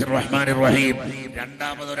 ബിസ്മില്ലാഹിർ റഹ്മാനിർ റഹീം.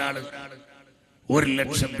 രണ്ടാമതൊരാള്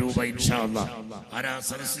 1,00,000 രൂപ ഇൻഷാ അല്ലാഹ്. ആരാ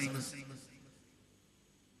സദസ്സിൽ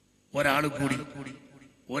ഒരാൾ കൂടി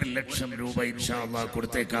 1,00,000 രൂപ ഇൻഷാ അല്ലാഹ്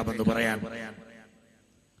കൊടുത്തേക്കാമെന്ന് പറയാൻ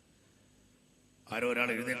ആരോ ഒരാൾ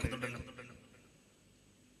എഴുന്നേൽക്കുന്നുണ്ടല്ലോ.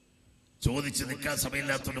 ചോദിച്ച് നിൽക്കാൻ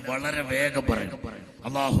സമയമില്ലാത്തതുകൊണ്ട് വളരെ വേഗം പറയണം.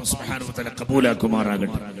 അല്ലാഹു സുബ്ഹാനഹു വ തആല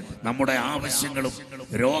കബൂലാക്കുമാറാകട്ടെ. നമ്മുടെ ആവശ്യങ്ങളും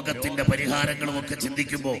രോഗത്തിന്റെ പരിഹാരങ്ങളും ഒക്കെ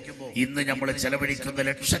ചിന്തിക്കുമ്പോൾ ഇന്ന് നമ്മൾ ചെലവഴിക്കുന്ന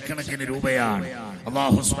ലക്ഷക്കണക്കിന് രൂപയാണ്.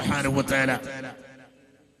 അല്ലാഹു സുബ്ഹാനഹു വ തആല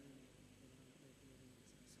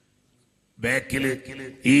ബാക്കില്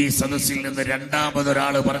ഈ സദസ്സിൽ നിന്ന്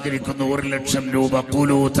രണ്ടാമതൊരാള് പറഞ്ഞിരിക്കുന്നു 1,00,000 രൂപ.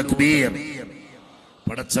 ഖുലൂ തക്ബീർ.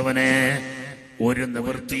 പടച്ചവനെ, ഒരു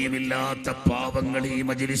നിവൃത്തിയുമില്ലാത്ത പാവങ്ങൾ ഈ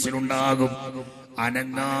മജ്‌ലിസിലുണ്ടാകും.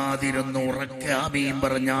 അനങ്ങാതിരുന്ന് ഉറക്കെ ആമീൻ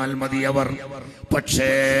പറഞ്ഞാൽ മതിയവർ.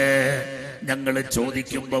 പക്ഷേ ഞങ്ങൾ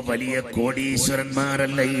ചോദിക്കുമ്പോ വലിയ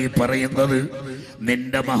കോടീശ്വരന്മാരല്ല ഈ പറയുന്നത്.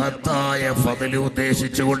 നിന്റെ മഹത്തായ ഫضل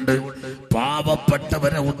ഉദ്ദേശിച്ചുകൊണ്ട്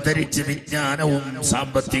പാവപ്പെട്ടവരെ ഉദ്ധരിച്ച് വിജ്ഞാനവും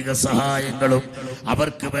സാമ്പത്തിക സഹായങ്ങളും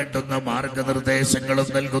അവർക്ക് വേണ്ടുന്ന മാർഗനിർദ്ദേശങ്ങളും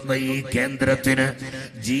നൽകുന്ന ഈ കേന്ദ്രത്തിന്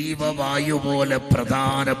ജീവവായു പോലെ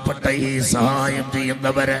പ്രധാനപ്പെട്ട ഈ സഹായം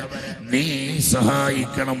ചെയ്യുന്നവരെ നീ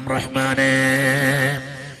സഹായിക്കണം റഹ്മാനേ.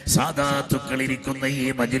 സാദാത്തുക്കളിരിക്കുന്ന ഈ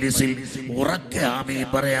മജ്‌ലിസിൽ ഉറക്കെ ആമീൻ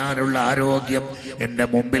പറയാനുള്ള ആരോഗ്യം എന്റെ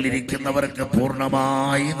മുമ്പിലിരിക്കുന്നവർക്ക്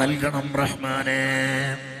പൂർണ്ണമായി നൽകണം റഹ്മാനേ.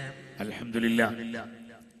 അൽഹംദുലില്ലാഹ്.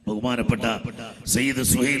 ബഹുമാനപ്പെട്ട സയ്യിദ്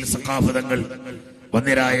സുഹൈൽ സഖാഫി തങ്ങൾ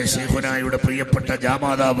വന്യരായ ശൈഖുനായുടെ പ്രിയപ്പെട്ട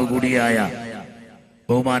ജാമാതാവ് കൂടിയായ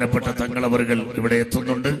ബഹുമാനപ്പെട്ട തങ്ങളവറുകൾ ഇവിടെ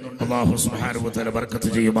എത്തുന്നുണ്ട്. അല്ലാഹു സുബ്ഹാനഹു വ തആല ബർക്കത്ത്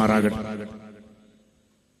ചെയ്യുമാറാകട്ടെ.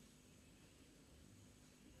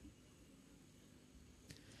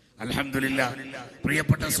 അൽഹംദുലില്ലാഹ്.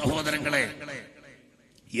 പ്രിയപ്പെട്ട സഹോദരങ്ങളെ,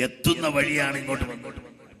 എത്തുന്ന വഴിയാണ് ഇങ്ങോട്ട് വന്നോട്ട്.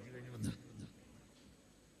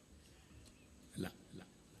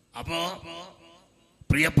 അപ്പോ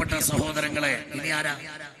പ്രിയപ്പെട്ട സഹോദരങ്ങളെ, ഇനി ആരാ?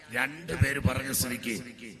 രണ്ടുപേര് പറഞ്ഞ സ്ഥിതിക്ക്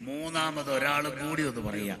മൂന്നാമത് ഒരാൾ കൂടി ഒന്ന്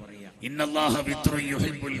പറയാ. ഇന്നല്ലാഹ വിത്റുൻ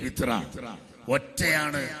യുഹിബ്ബുൽ വിത്ര.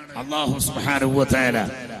 ഒറ്റയാണ് അല്ലാഹു സുബ്ഹാനഹു വ തആല.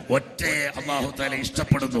 ഒറ്റയെ അല്ലാഹു തആല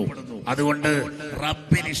ഇഷ്ടപ്പെടുന്നു. അതുകൊണ്ട്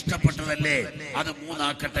റബ്ബിന് ഇഷ്ടപ്പെട്ടതല്ലേ അത്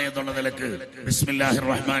മൂന്നാക്കട്ടെ എന്നുള്ള നിലക്ക് ബിസ്മില്ലാഹിർ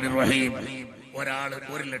റഹ്മാനിർ റഹീം ഒരാൾ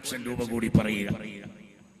 1,00,000 രൂപ കൂടി പറയുക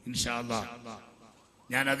ഇൻഷാ അല്ലാഹ്.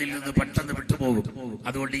 ഞാൻ അതിൽ നിന്ന് പെട്ടെന്ന് വിട്ടുപോകും.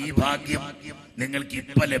 അതുകൊണ്ട് ഈ ഭാഗ്യം നിങ്ങൾക്ക്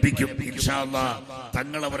ഇപ്പൊ ലഭിക്കും ഇൻഷാ അല്ലാഹ്.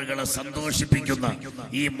 തങ്ങളവറുകളെ സന്തോഷിപ്പിക്കുന്ന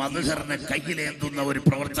ഈ മദ്ഹറിനെ കയ്യിലേന്തുന്ന ഒരു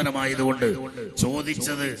പ്രവർത്തനമായതുകൊണ്ട്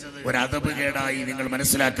ചോദിച്ചത് ഒരു അദബ് കേടായി നിങ്ങൾ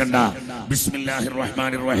മനസ്സിലാക്കണ്ട. ബിസ്മില്ലാഹിർ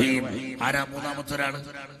റഹ്മാനിർ റഹീം. ആരാ മൂന്നാമത്തെ ഒരാൾ?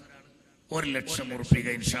 1,00,000 ഉറുപ്പിക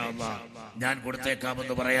ഇൻഷാ അല്ലാഹ് ഞാൻ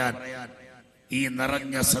കൊടുത്തേക്കാമെന്ന് പറയാൻ ഈ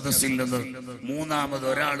നിറഞ്ഞ സദസ്സിൽ നിന്ന് മൂന്നാമത്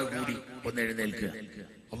ഒരാൾ കൂടി ഒന്ന് എഴുന്നേൽക്കുക.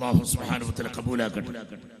 അല്ലാഹു സുബ്ഹാനഹു വ തആല കബൂലാക്കട്ടെ.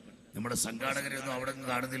 നമ്മുടെ സംഘാടകരെയൊന്നും അവിടെ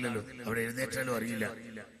കാണുന്നില്ലല്ലോ, അവിടെ എഴുന്നേറ്റാലും അറിയില്ല.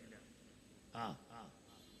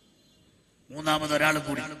 മൂന്നാമത് ഒരാൾ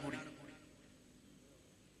കൂടി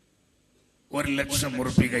 1,00,000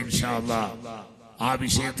 ഉറുപ്പിക ഇൻഷാ അല്ലാഹ് ആ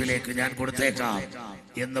വിഷയത്തിലേക്ക് ഞാൻ കൊടുത്തേക്കാം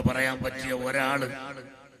എന്ന് പറയാൻ പറ്റിയ ഒരാള്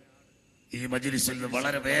ഈ മജ്‌ലിസിൽ നിന്ന്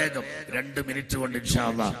വളരെ വേഗം 2 മിനിറ്റ് കൊണ്ട് ഇൻഷാ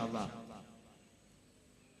അല്ലാഹ്.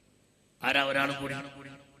 ആരാ ഒരാൾ കൂടി?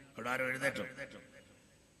 അവിടെ ആരോ എഴുന്നേറ്റോ?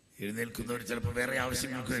 എഴുന്നേൽക്കുന്നവർ ചിലപ്പോൾ വേറെ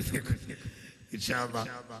ആവശ്യങ്ങൾക്ക് എഴുന്നേൽക്കും ഇൻഷാ അല്ലാഹ്.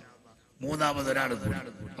 മൂന്നാമത് ഒരാൾ കൂടി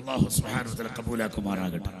അല്ലാഹു സുബ്ഹാനഹു വ തആല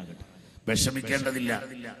കബൂലാക്കുമാറാകട്ടെ. വിഷമിക്കേണ്ടതില്ല,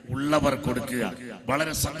 ഉള്ളവർ കൊടുക്കുക,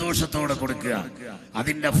 വളരെ സന്തോഷത്തോടെ കൊടുക്കുക.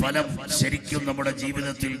 അതിന്റെ ഫലം ശരിക്കും നമ്മുടെ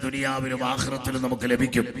ജീവിതത്തിൽ ദുനിയാവിലും ആഖിറത്തിലും നമുക്ക്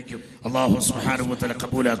ലഭിക്കും. അല്ലാഹു സുബ്ഹാനഹു വ തആല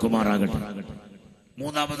കബൂലാക്കുമാറാകട്ടെ.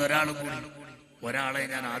 മൂന്നാമത് ഒരാൾ കൂടി. ഒരാളെ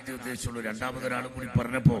ഞാൻ ആദ്യം ഉദ്ദേശിച്ചുള്ളൂ. രണ്ടാമത് ഒരാൾ കൂടി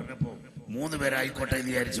പറഞ്ഞപ്പോ 3 പേരായിക്കോട്ടെ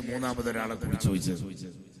എന്ന് വിചാരിച്ച് മൂന്നാമത് ഒരാളെ കൂടി ചോദിച്ചത്.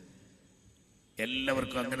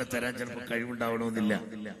 എല്ലാവർക്കും അങ്ങനെ തരാൻ ചിലപ്പോൾ കഴിവുണ്ടാവണമെന്നില്ല.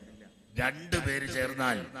 2 പേര്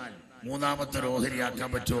ചേർന്നാൽ മൂന്നാമത്തെ ഒരു ഓഹരിയാക്കാൻ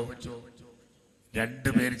പറ്റുമോ? 2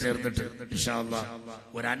 പേര് ചേർന്നിട്ട് ഇൻഷാ അല്ലാഹ്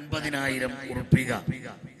ഒരു 50,000 ഉറുപ്പിക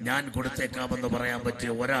ഞാൻ കൊടുത്തേക്കാമെന്ന് പറയാൻ പറ്റിയ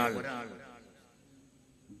ഒരാൾ.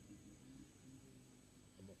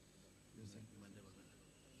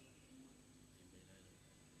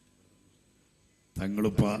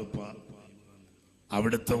 തങ്ങളുപ്പ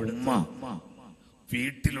അവിടുത്തെ ഉമ്മ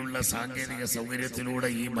വീട്ടിലുള്ള സാങ്കേതിക സൗകര്യത്തിലൂടെ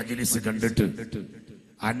ഈ മജ്‌ലിസ് കണ്ടിട്ട്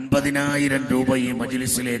 50,000 രൂപ ഈ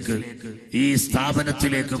മജ്‌ലിസിലേക്ക് ഈ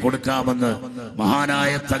സ്ഥാപനത്തിലേക്ക് കൊടുക്കാമെന്ന്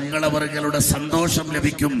മഹാനായ തങ്ങളവറുകളുടെ സന്തോഷം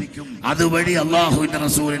ലഭിക്കും. അതുവഴി അല്ലാഹുവിന്റെ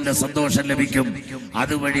റസൂലിന്റെ സന്തോഷം ലഭിക്കും.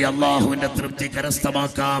 അതുവഴി അല്ലാഹുവിന്റെ തൃപ്തി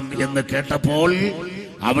കരസ്ഥമാക്കാം എന്ന് കേട്ടപ്പോൾ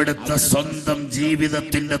അവിടുത്തെ സ്വന്തം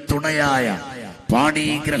ജീവിതത്തിന്റെ തുണയായ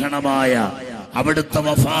പാണിഗ്രഹണമായ അവിടുത്തെ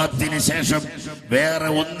വഫാത്തിന് ശേഷം വേറെ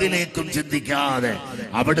ഒന്നിലേക്കും ചിന്തിക്കാതെ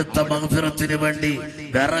അവിടുത്തെ മഗ്ഫിറത്തിന് വേണ്ടി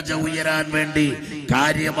ദറജ ഉയരാൻ വേണ്ടി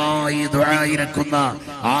കാര്യമായി ദുആയിരക്കുന്ന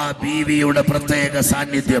ആ ബീവിയുടെ പ്രത്യേക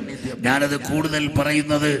സാന്നിധ്യം. ഞാനത് കൂടുതൽ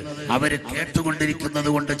പറയുന്നത് അവര് കേട്ടുകൊണ്ടിരിക്കുന്നത്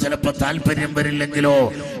കൊണ്ട് ചിലപ്പോൾ താല്പര്യം വരില്ലെങ്കിലോ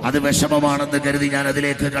അത് വിഷമമാണെന്ന് കരുതി ഞാൻ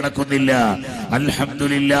അതിലേക്ക് കടക്കുന്നില്ല.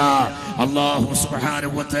 അൽഹംദുലില്ലാഹ്, അല്ലാഹു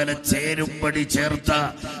സുബ്ഹാനഹു വ തആല ചേരുംപടി ചേർത്ത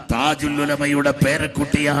താജുൽ ഉലമയുടെ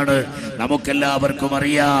പേരക്കുട്ടിയാണ്. നമുക്കെല്ലാവർക്കും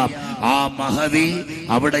അറിയാം. ആ മഹദി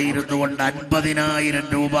അവിടെ ഇരുന്നു കൊണ്ട് 50,000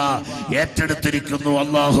 രൂപ ഏറ്റെടുത്തിരിക്കുന്നു.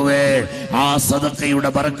 അല്ലാഹുവേ, ആ സദഖയുടെ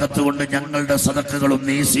ബറക്കത്ത് കൊണ്ട് ഞങ്ങളുടെ സദഖകളും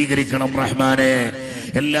നീ സ്വീകരിക്കണം റഹ്മാനെ.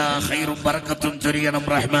 എല്ലാ ഖൈറും ബറക്കത്തും ചൊരിയണം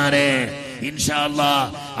റഹ്മാനെ. ഇൻഷാ അല്ലാഹ്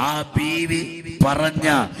ആ ബീവി പറഞ്ഞ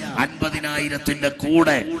 50,000-ന്റെ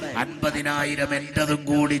കൂടെ 50,000 എന്റതും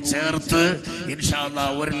കൂടി ചേർത്ത് ഇൻഷാ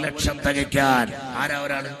അല്ലാഹ് 1,00,000 തികയ്ക്കാൻ ആരാ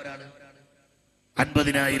ഒരാള്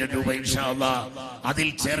 50,000 രൂപ ഇൻഷാ അല്ലാഹ് അതിൽ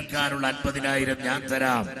ചേർക്കാനുള്ള 50,000 ഞാൻ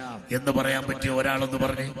തരാം എന്ന് പറയാൻ പറ്റിയ ഒരാളെന്ന്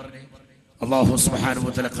പറഞ്ഞേ. അല്ലാഹു സുബ്ഹാനഹു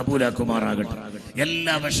വ തആല ഖബൂലാക്കുമാറാകട്ടെ.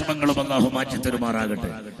 എല്ലാ വിഷമങ്ങളും അല്ലാഹു മാറ്റി തരുമാറാകട്ടെ.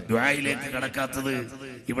 ദുആയിലേക്ക് കടക്കാത്തത്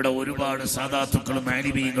ഇവിടെ ഒരുപാട് സാദാത്തുക്കളും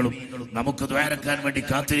ആലിമീങ്ങളും നമുക്ക് ദുആരക്കാൻ വേണ്ടി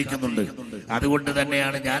കാത്തിരിക്കുന്നുണ്ട്. അതുകൊണ്ട്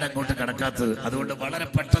തന്നെയാണ് ഞാൻ അങ്ങോട്ട് കടക്കാത്തത്. അതുകൊണ്ട് വളരെ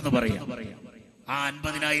പെട്ടെന്ന് പറയാം. ആ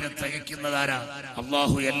 50,000 തികയ്ക്കുന്നതാരാ?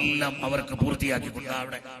 അല്ലാഹു എല്ലാം അവർക്ക് പൂർത്തിയാക്കിക്കൊണ്ട്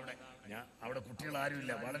അവിടെ കുട്ടികൾ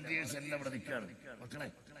ആരുമില്ല, വളണ്ടിയേഴ്സ് എല്ലാം ഇവിടെ നിൽക്കുകയാണ്. മക്കളെ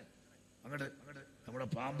അങ്ങോട്ട് നമ്മുടെ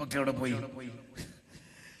പാമ്പൊക്കെ അവിടെ പോയി.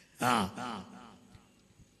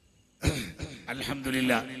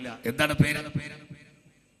 അൽഹംദുലില്ലാ. എന്താണ് പേര്?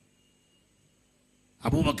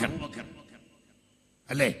 അബൂബക്കർ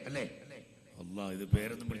അല്ലേ? അല്ലാ, ഇത്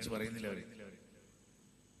പേരൊന്നും വിളിച്ച് പറയുന്നില്ല അവര്.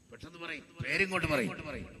 പെട്ടെന്ന് പറയും, പേരിങ്ങോട്ട് പറയും.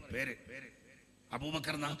 പേര്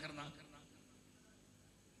അബൂബക്കർ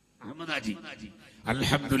അഹമ്മദാജി.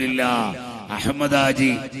 അൽഹംദുലില്ലാ, അഹമ്മദാജി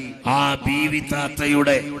ആ ബീവി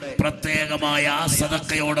താത്തയുടെ പ്രത്യേകമായ ആ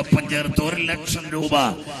സദഖയോടൊപ്പം ചേർത്ത് 1,00,000 രൂപ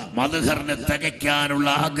മദ്ഹറിന് തികയ്ക്കാനുള്ള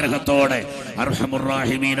ആഗ്രഹത്തോടെ അർഹമുർ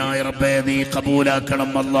റഹീമീനായ റബ്ബേ നീ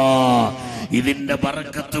കബൂലാക്കണം അല്ലാഹ്. ഇതിന്റെ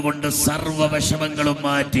ബറക്കത്ത് കൊണ്ട് സർവ്വ വിഷമങ്ങളും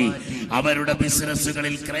മാറ്റി അവരുടെ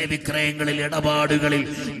ബിസിനസ്സുകളിൽ, ക്രയവിക്രയങ്ങളിൽ, ഇടപാടുകളിൽ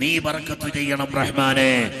നീ ബറക്കത്ത് ചെയ്യണം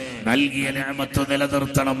റഹ്മാനെ. നൽകിയ നിഅമത്ത്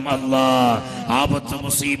നിലനിർത്തണം അല്ലാഹ്. ആപത്ത്,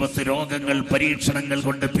 മുസീബത്ത്, രോഗങ്ങൾ, പരീക്ഷണങ്ങൾ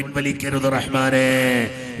കൊണ്ട് പിൻവലിക്കരുത് റഹ്മാനെ.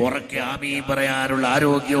 ഉറക്കെ ആമീൻ പറയാനുള്ള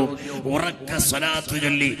ആരോഗ്യവും ഉറക്കെ സ്വലാത്ത്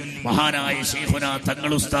ചൊല്ലി മഹാനായ ശൈഖുനാ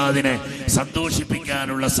തങ്ങൾ ഉസ്താദിനെ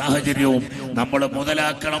സന്തോഷിപ്പിക്കാനുള്ള സാഹചര്യവും നമ്മൾ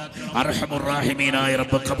മുതലാക്കണം. അർഹമുർ റഹീമീനായ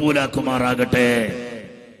റബ്ബ് കബൂലാക്കുമാറാകട്ടെ.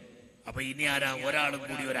 അപ്പൊ ഇനി ആരാ? ഒരാളും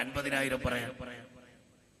കൂടി ഒരു 50,000 പറയാം.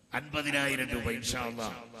 50,000 രൂപ ഇൻഷാ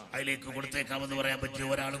അല്ലാഹ് അതിലേക്ക് കൊടുത്തേക്കാമെന്ന് പറയാൻ പറ്റിയ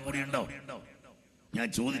ഒരാളും കൂടി ഉണ്ടോ? ഞാൻ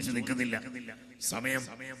ചോദിച്ചു നിൽക്കുന്നില്ല, സമയം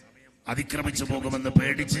അതിക്രമിച്ചു പോകുമെന്ന്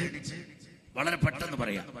പേടിച്ച് വളരെ പെട്ടെന്ന്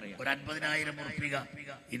പറയാം. ഒരു 50,000 ഉറുപ്പിക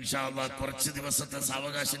ഇൻഷാ അല്ലാഹ് കുറച്ച് ദിവസത്തെ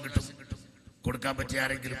സാവകാശം കിട്ടും. കൊടുക്കാൻ പറ്റിയ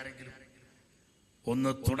ആരെങ്കിലും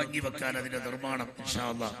ഒന്ന് തുടങ്ങി വെക്കാൻ അതിന്റെ നിർമ്മാണം ഇൻഷാ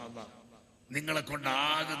അല്ലാഹ് നിങ്ങളെ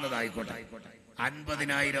കൊണ്ടാകുന്നതായിക്കോട്ടെ.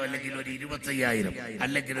 50,000 അല്ലെങ്കിൽ ഒരു 25,000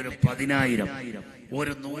 അല്ലെങ്കിൽ ഒരു 10,000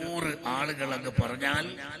 ഒരു 100 ആളുകൾ അങ്ങ് പറഞ്ഞാൽ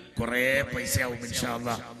കുറെ പൈസയാവും ഇൻഷാ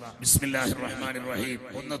അല്ലാഹ്. ബിസ്മില്ലാഹിർ റഹ്മാനിർ റഹീം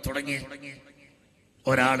ഒന്ന് തുടങ്ങി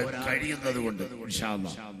ഒരാള് കഴിയുന്നത് കൊണ്ട് ഇൻഷാ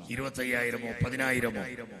അല്ലാഹ് 25,000-ഓ 10,000-ഓ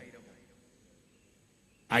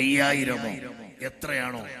 5,000-ഓ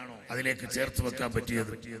എത്രയാണോ അതിലേക്ക് ചേർത്ത് വെക്കാൻ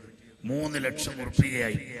പറ്റിയത് 3,00,000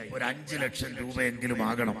 ഉറുപ്പികയായി ഒരു 5,00,000 രൂപയെങ്കിലും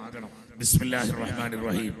ആകണം. ബിസ്മില്ലാഹിർ റഹ്മാനിർ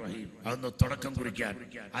റഹീം അതൊന്ന് തുടക്കം കുറിക്കാൻ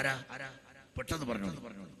ആരാ? പെട്ടെന്ന് പറഞ്ഞു.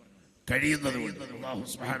 കഴിയുന്നത് കൊണ്ട് അല്ലാഹു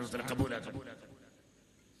സുബ്ഹാനഹു വ തആല കബൂലാക്കട്ടെ.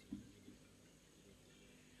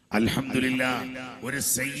 അൽഹംദുലില്ലാ. ഒരു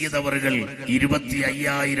സയ്യിദ് അവറുകൾ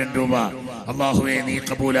 25,000 രൂപ അല്ലാഹുവേ നീ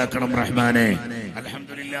കബൂലാക്കണം റഹ്മാനെ.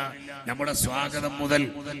 അൽഹംദുലില്ലാ. നമ്മുടെ സ്വാഗതം മുതൽ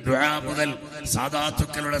ദുആ മുതൽ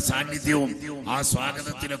സാദാത്തുക്കളുടെ സാന്നിധ്യവും ആ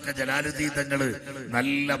സ്വാഗതത്തിലൊക്കെ ജലാലുദ്ദീൻ തങ്ങൾ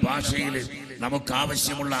നല്ല ഭാഷയിൽ നമുക്ക്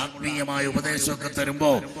ആവശ്യമുള്ള ആത്മീയമായ ഉപദേശമൊക്കെ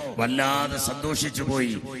തരുമ്പോ വല്ലാതെ സന്തോഷിച്ചു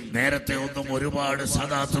പോയി. നേരത്തെ ഒന്നും ഒരുപാട്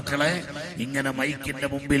സാദാത്തുക്കളെ ഇങ്ങനെ മൈക്കിന്റെ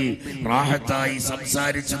മുമ്പിൽ റാഹത്തായി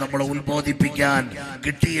സംസാരിച്ച് നമ്മളെ ഉത്ബോധിപ്പിക്കാൻ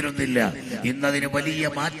കിട്ടിയിരുന്നില്ല. ഇന്നതിന് വലിയ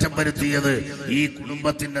മാറ്റം വരുത്തിയത് ഈ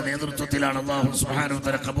കുടുംബത്തിന്റെ നേതൃത്വത്തിലാണ്. അല്ലാഹു സുബ്ഹാനഹു വ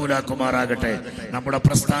തആല കബൂലാക്കുമാറാകട്ടെ. നമ്മുടെ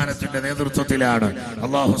പ്രസ്ഥാനത്തിന്റെ നേതൃത്വത്തിലാണ്.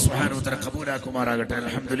 അല്ലാഹു സുബ്ഹാനഹു വ തആല കബൂലാക്കുമാറാകട്ടെ.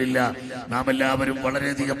 അൽഹംദുലില്ലാ. നാം എല്ലാവരും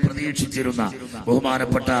വളരെയധികം പ്രതീക്ഷിച്ചിരുന്ന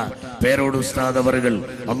ബഹുമാനപ്പെട്ട പേരോട് ഉസ്താദ് അവറുകൾ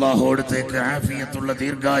അല്ലാഹു അവിടുത്തേക്ക് ആഫിയത്തുള്ള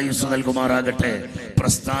ദീർഘായുസ് നൽകുമാറാകട്ടെ.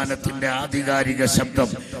 പ്രസ്ഥാനത്തിന്റെ ആധികാരിക ശബ്ദം,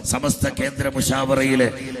 സമസ്ത കേന്ദ്ര മുശാവറയിലെ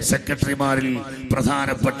സെക്രട്ടറിമാരിൽ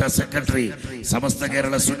പ്രധാനപ്പെട്ട സെക്രട്ടറി, സമസ്ത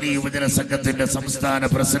കേരള സുന്നി യുവജന സംഘത്തിന്റെ സംസ്ഥാന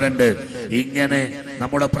പ്രസിഡന്റ്, ഇങ്ങനെ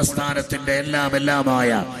നമ്മുടെ പ്രസ്ഥാനത്തിന്റെ എല്ലാമായ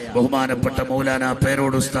ബഹുമാനപ്പെട്ട മൗലാന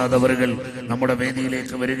പേരോട് ഉസ്താദ് അവറുകൾ നമ്മുടെ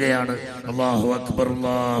വേദിയിലേക്ക് വരികയാണ്. അല്ലാഹു അക്ബർ,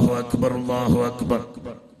 അല്ലാഹു അക്ബർ, അല്ലാഹു അക്ബർ.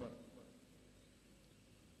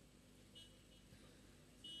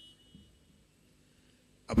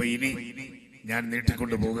 അപ്പൊ ഇനി ഞാൻ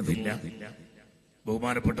നീട്ടിക്കൊണ്ടു പോകുന്നില്ല.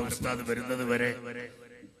 ബഹുമാനപ്പെട്ട ഉസ്താദ് വരുന്നത് വരെ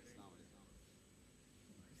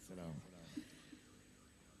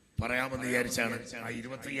പറയാമെന്ന് വിചാരിച്ചാണ് ആ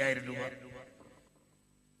 25,000 രൂപ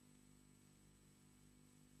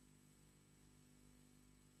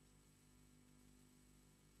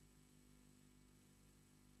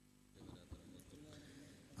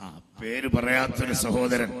പേര് പറയാത്തൊരു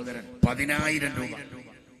സഹോദരൻ 10,000 രൂപ.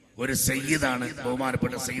 ഒരു സയ്യിദാണ്,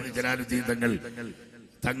 ബഹുമാനപ്പെട്ട സയ്യിദ് ജലാലുദ്ദീൻ തങ്ങൾ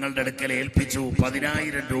തങ്ങളുടെ അടുക്കൽ ഏൽപ്പിച്ചു.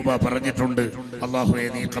 10,000 രൂപ പറഞ്ഞിട്ടുണ്ട്. അല്ലാഹുവേ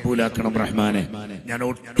നീ കബൂലാക്കണം റഹ്മാനെ. ഞാൻ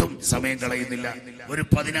ഒട്ടും സമയം കളയുന്നില്ല. ഒരു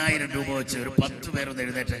 10,000 രൂപ വെച്ച് ഒരു 10 പേരൊന്ന്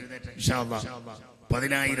എഴുന്നേറ്റ് ഇൻഷാ അല്ലാഹ്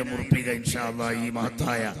 10,000 ഉറുപ്പിക ഇൻഷാ അല്ലാഹ് ഈ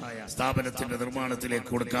മഹത്തായ സ്ഥാപനത്തിന്റെ നിർമ്മാണത്തിലേക്ക്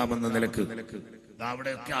കൊടുക്കാമെന്ന നിലക്ക്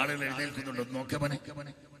അവിടെയൊക്കെ ആളുകൾ എഴുന്നേൽക്കുന്നുണ്ട്. നോക്കിയ മോനെ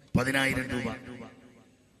 10,000 രൂപ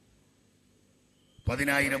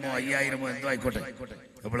 10,000-ഓ 5,000-ഓ എന്തോ ആയിക്കോട്ടെ.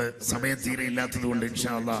 നമ്മള് സമയം തീരെ ഇല്ലാത്തത് കൊണ്ട്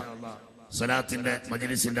ഇൻഷാ അല്ലാഹ് സ്വലാത്തിന്റെ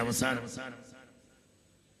മജ്‌ലിസിന്റെ അവസാനം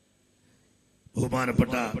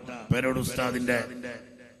ബഹുമാനപ്പെട്ട പേരോട് ഉസ്താദിന്റെ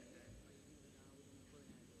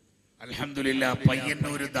അൽഹംദുലില്ലാഹ്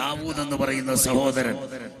പയ്യന്നൂർ ദാവൂദ് എന്ന് പറയുന്ന സഹോദരൻ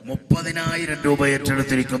 30,000 രൂപ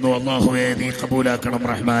ഏറ്റെടുത്തിരിക്കുന്നു. അല്ലാഹുവേ നീ കബൂലാക്കണം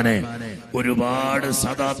റഹ്മാനെ. ഒരുപാട്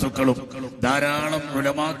സദാത്തുക്കളും ധാരാളം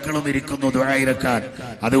ഉലമാക്കളും ഇരിക്കുന്നു ദുആയിരക്കാൻ.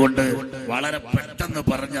 അതുകൊണ്ട് വളരെ പെട്ടെന്ന്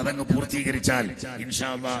പറഞ്ഞ് അതങ്ങ് പൂർത്തീകരിച്ചാൽ ഇൻഷാ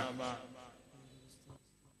അല്ലാഹ്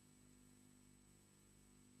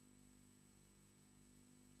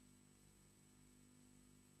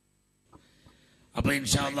അപ്പൊ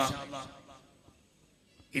ഇൻഷാ അല്ലാഹ്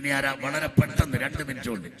ഇനി ആരാ വളരെ പെട്ടെന്ന് 2 മിനിറ്റ്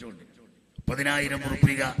കൊണ്ട് 10,000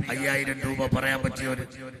 ഉറുപ്പിക 5,000 രൂപ പറയാൻ പറ്റിയവര്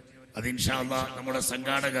അത് ഇൻഷാ അല്ലാഹ് നമ്മുടെ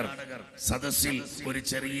സംഘാടകർ സദസ്സിൽ ഒരു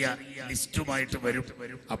ചെറിയ ലിസ്റ്റുമായിട്ട് വരും.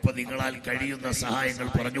 അപ്പൊ നിങ്ങളാൽ കഴിയുന്ന സഹായങ്ങൾ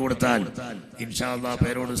പറഞ്ഞു കൊടുത്താൽ ഇൻഷാ അല്ലാഹ്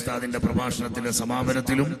പേരോട് ഉസ്താദിന്റെ പ്രഭാഷണത്തിന്റെ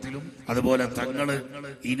സമാപനത്തിലും അതുപോലെ തങ്ങള്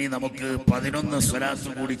ഇനി നമുക്ക് 11 സ്വലാത്ത്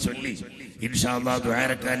കൂടി ചൊല്ലി ഇൻഷാ അല്ലാഹ്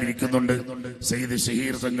ദുആരക്കാനിരിക്കുന്നുണ്ട്. സയ്യിദ്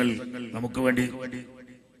ഷഹീർ തങ്ങൾ നമുക്ക് വേണ്ടി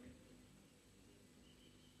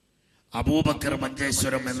അബൂബക്കർ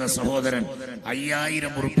മഞ്ചേശ്വരം എന്ന സഹോദരൻ 5,000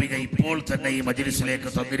 ഉറുപ്പിക ഇപ്പോൾ തന്നെ ഈ മജ്‌ലിസിലേക്ക്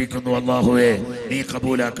തന്നിരിക്കുന്നു. അല്ലാഹുവേ നീ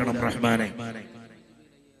കബൂലാക്കണം റഹ്മാനെ.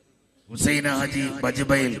 ഹുസൈന ഹാജി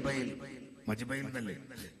മജ്ബയിൽ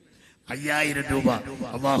 5,000 രൂപ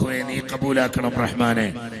അല്ലാഹുവേ നീ കബൂലാക്കണം റഹ്മാനെ.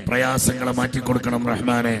 പ്രയാസങ്ങളെ മാറ്റിക്കൊടുക്കണം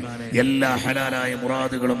റഹ്മാനെ. എല്ലാ ഹലാലായ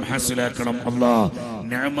മുറാദുകളും ഹാസിലാക്കണം അല്ലാഹ്.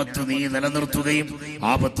 നിഅമത്ത് നീ നിലനിർത്തുകയും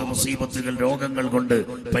ആപത്ത് മുസീബത്തുകൾ രോഗങ്ങൾ കൊണ്ട്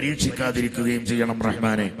പരീക്ഷിക്കാതിരിക്കുകയും ചെയ്യണം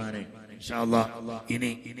റഹ്മാനെ. ഇൻഷാ അല്ലാഹ് ഇനി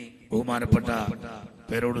ബഹുമാനപ്പെട്ട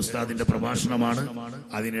പേരോട് ഉസ്താദിന്റെ പ്രഭാഷണമാണ്.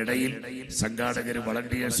 അതിനിടയിൽ സംഘാടകര്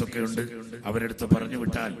വളണ്ടിയേഴ്സ് ഒക്കെ ഉണ്ട്. അവരെടുത്ത് പറഞ്ഞു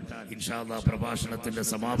വിട്ടാൽ ഇൻഷാ അല്ലാഹ് പ്രഭാഷണത്തിന്റെ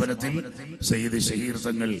സമാപനത്തിൽ സയ്യിദ് ഷഹീർ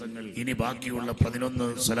തങ്ങൾ ഇനി ബാക്കിയുള്ള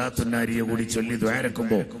 11 സ്വലാത്തുന്നാരിയെ കൂടി ചൊല്ലി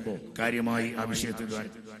ദ്വാരക്കുമ്പോ കാര്യമായി ആ വിഷയത്തിൽ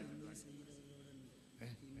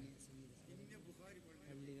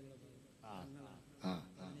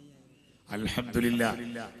അൽഹംദുലില്ലാഹ്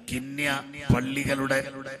കിന്യ പള്ളികളുടെ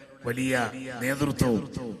വലിയ നേതൃത്വവും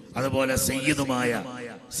അതുപോലെ സയ്യിദുമായ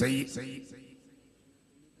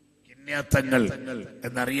കിന്യാത്തങ്ങൾ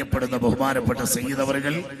എന്നറിയപ്പെടുന്ന ബഹുമാനപ്പെട്ട സയ്യിദ്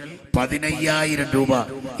അവറുകൾ 15,000 രൂപ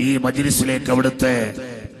ഈ മജ്‌ലിസിലേക്ക് അവിടുത്തെ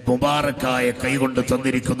മുബാറക്കായ കൈകൊണ്ട്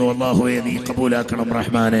തന്നിരിക്കുന്നു. അല്ലാഹുവേ നീ കബൂലാക്കണം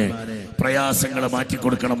റഹ്മാനെ. പ്രയാസങ്ങളെ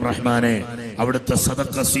മാറ്റിക്കൊടുക്കണം റഹ്മാനെ. അവിടുത്തെ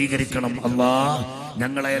സദഖ സ്വീകരിക്കണം അല്ലാഹ്.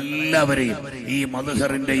 ഞങ്ങളെ എല്ലാവരെയും ഈ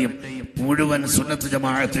മൽഹറിന്റെയും മുഴുവൻ സുന്നത്ത്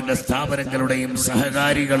ജമാഅത്തിന്റെ സ്ഥാപനങ്ങളുടെയും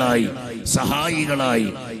സഹകാരികളായി സഹായികളായി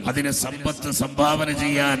അതിന് സമ്പത്ത് സംഭാവന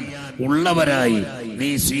ചെയ്യാൻ ഉള്ളവരായി നീ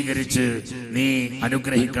സ്വീകരിച്ച് നീ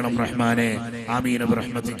അനുഗ്രഹിക്കണം റഹ്മാനെ. ആമീൻ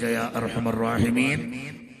ബിറഹ്മതിക യാ അർഹമർ റഹീമീൻ.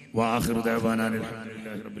 വആഖിറു ദഅവാനാ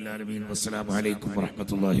അൽഹംദുലില്ലാഹി റബ്ബിൽ ആലമീൻ. വസ്സലാമു അലൈക്കും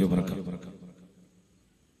വറഹ്മത്തുള്ളാഹി വബറകാതുഹു.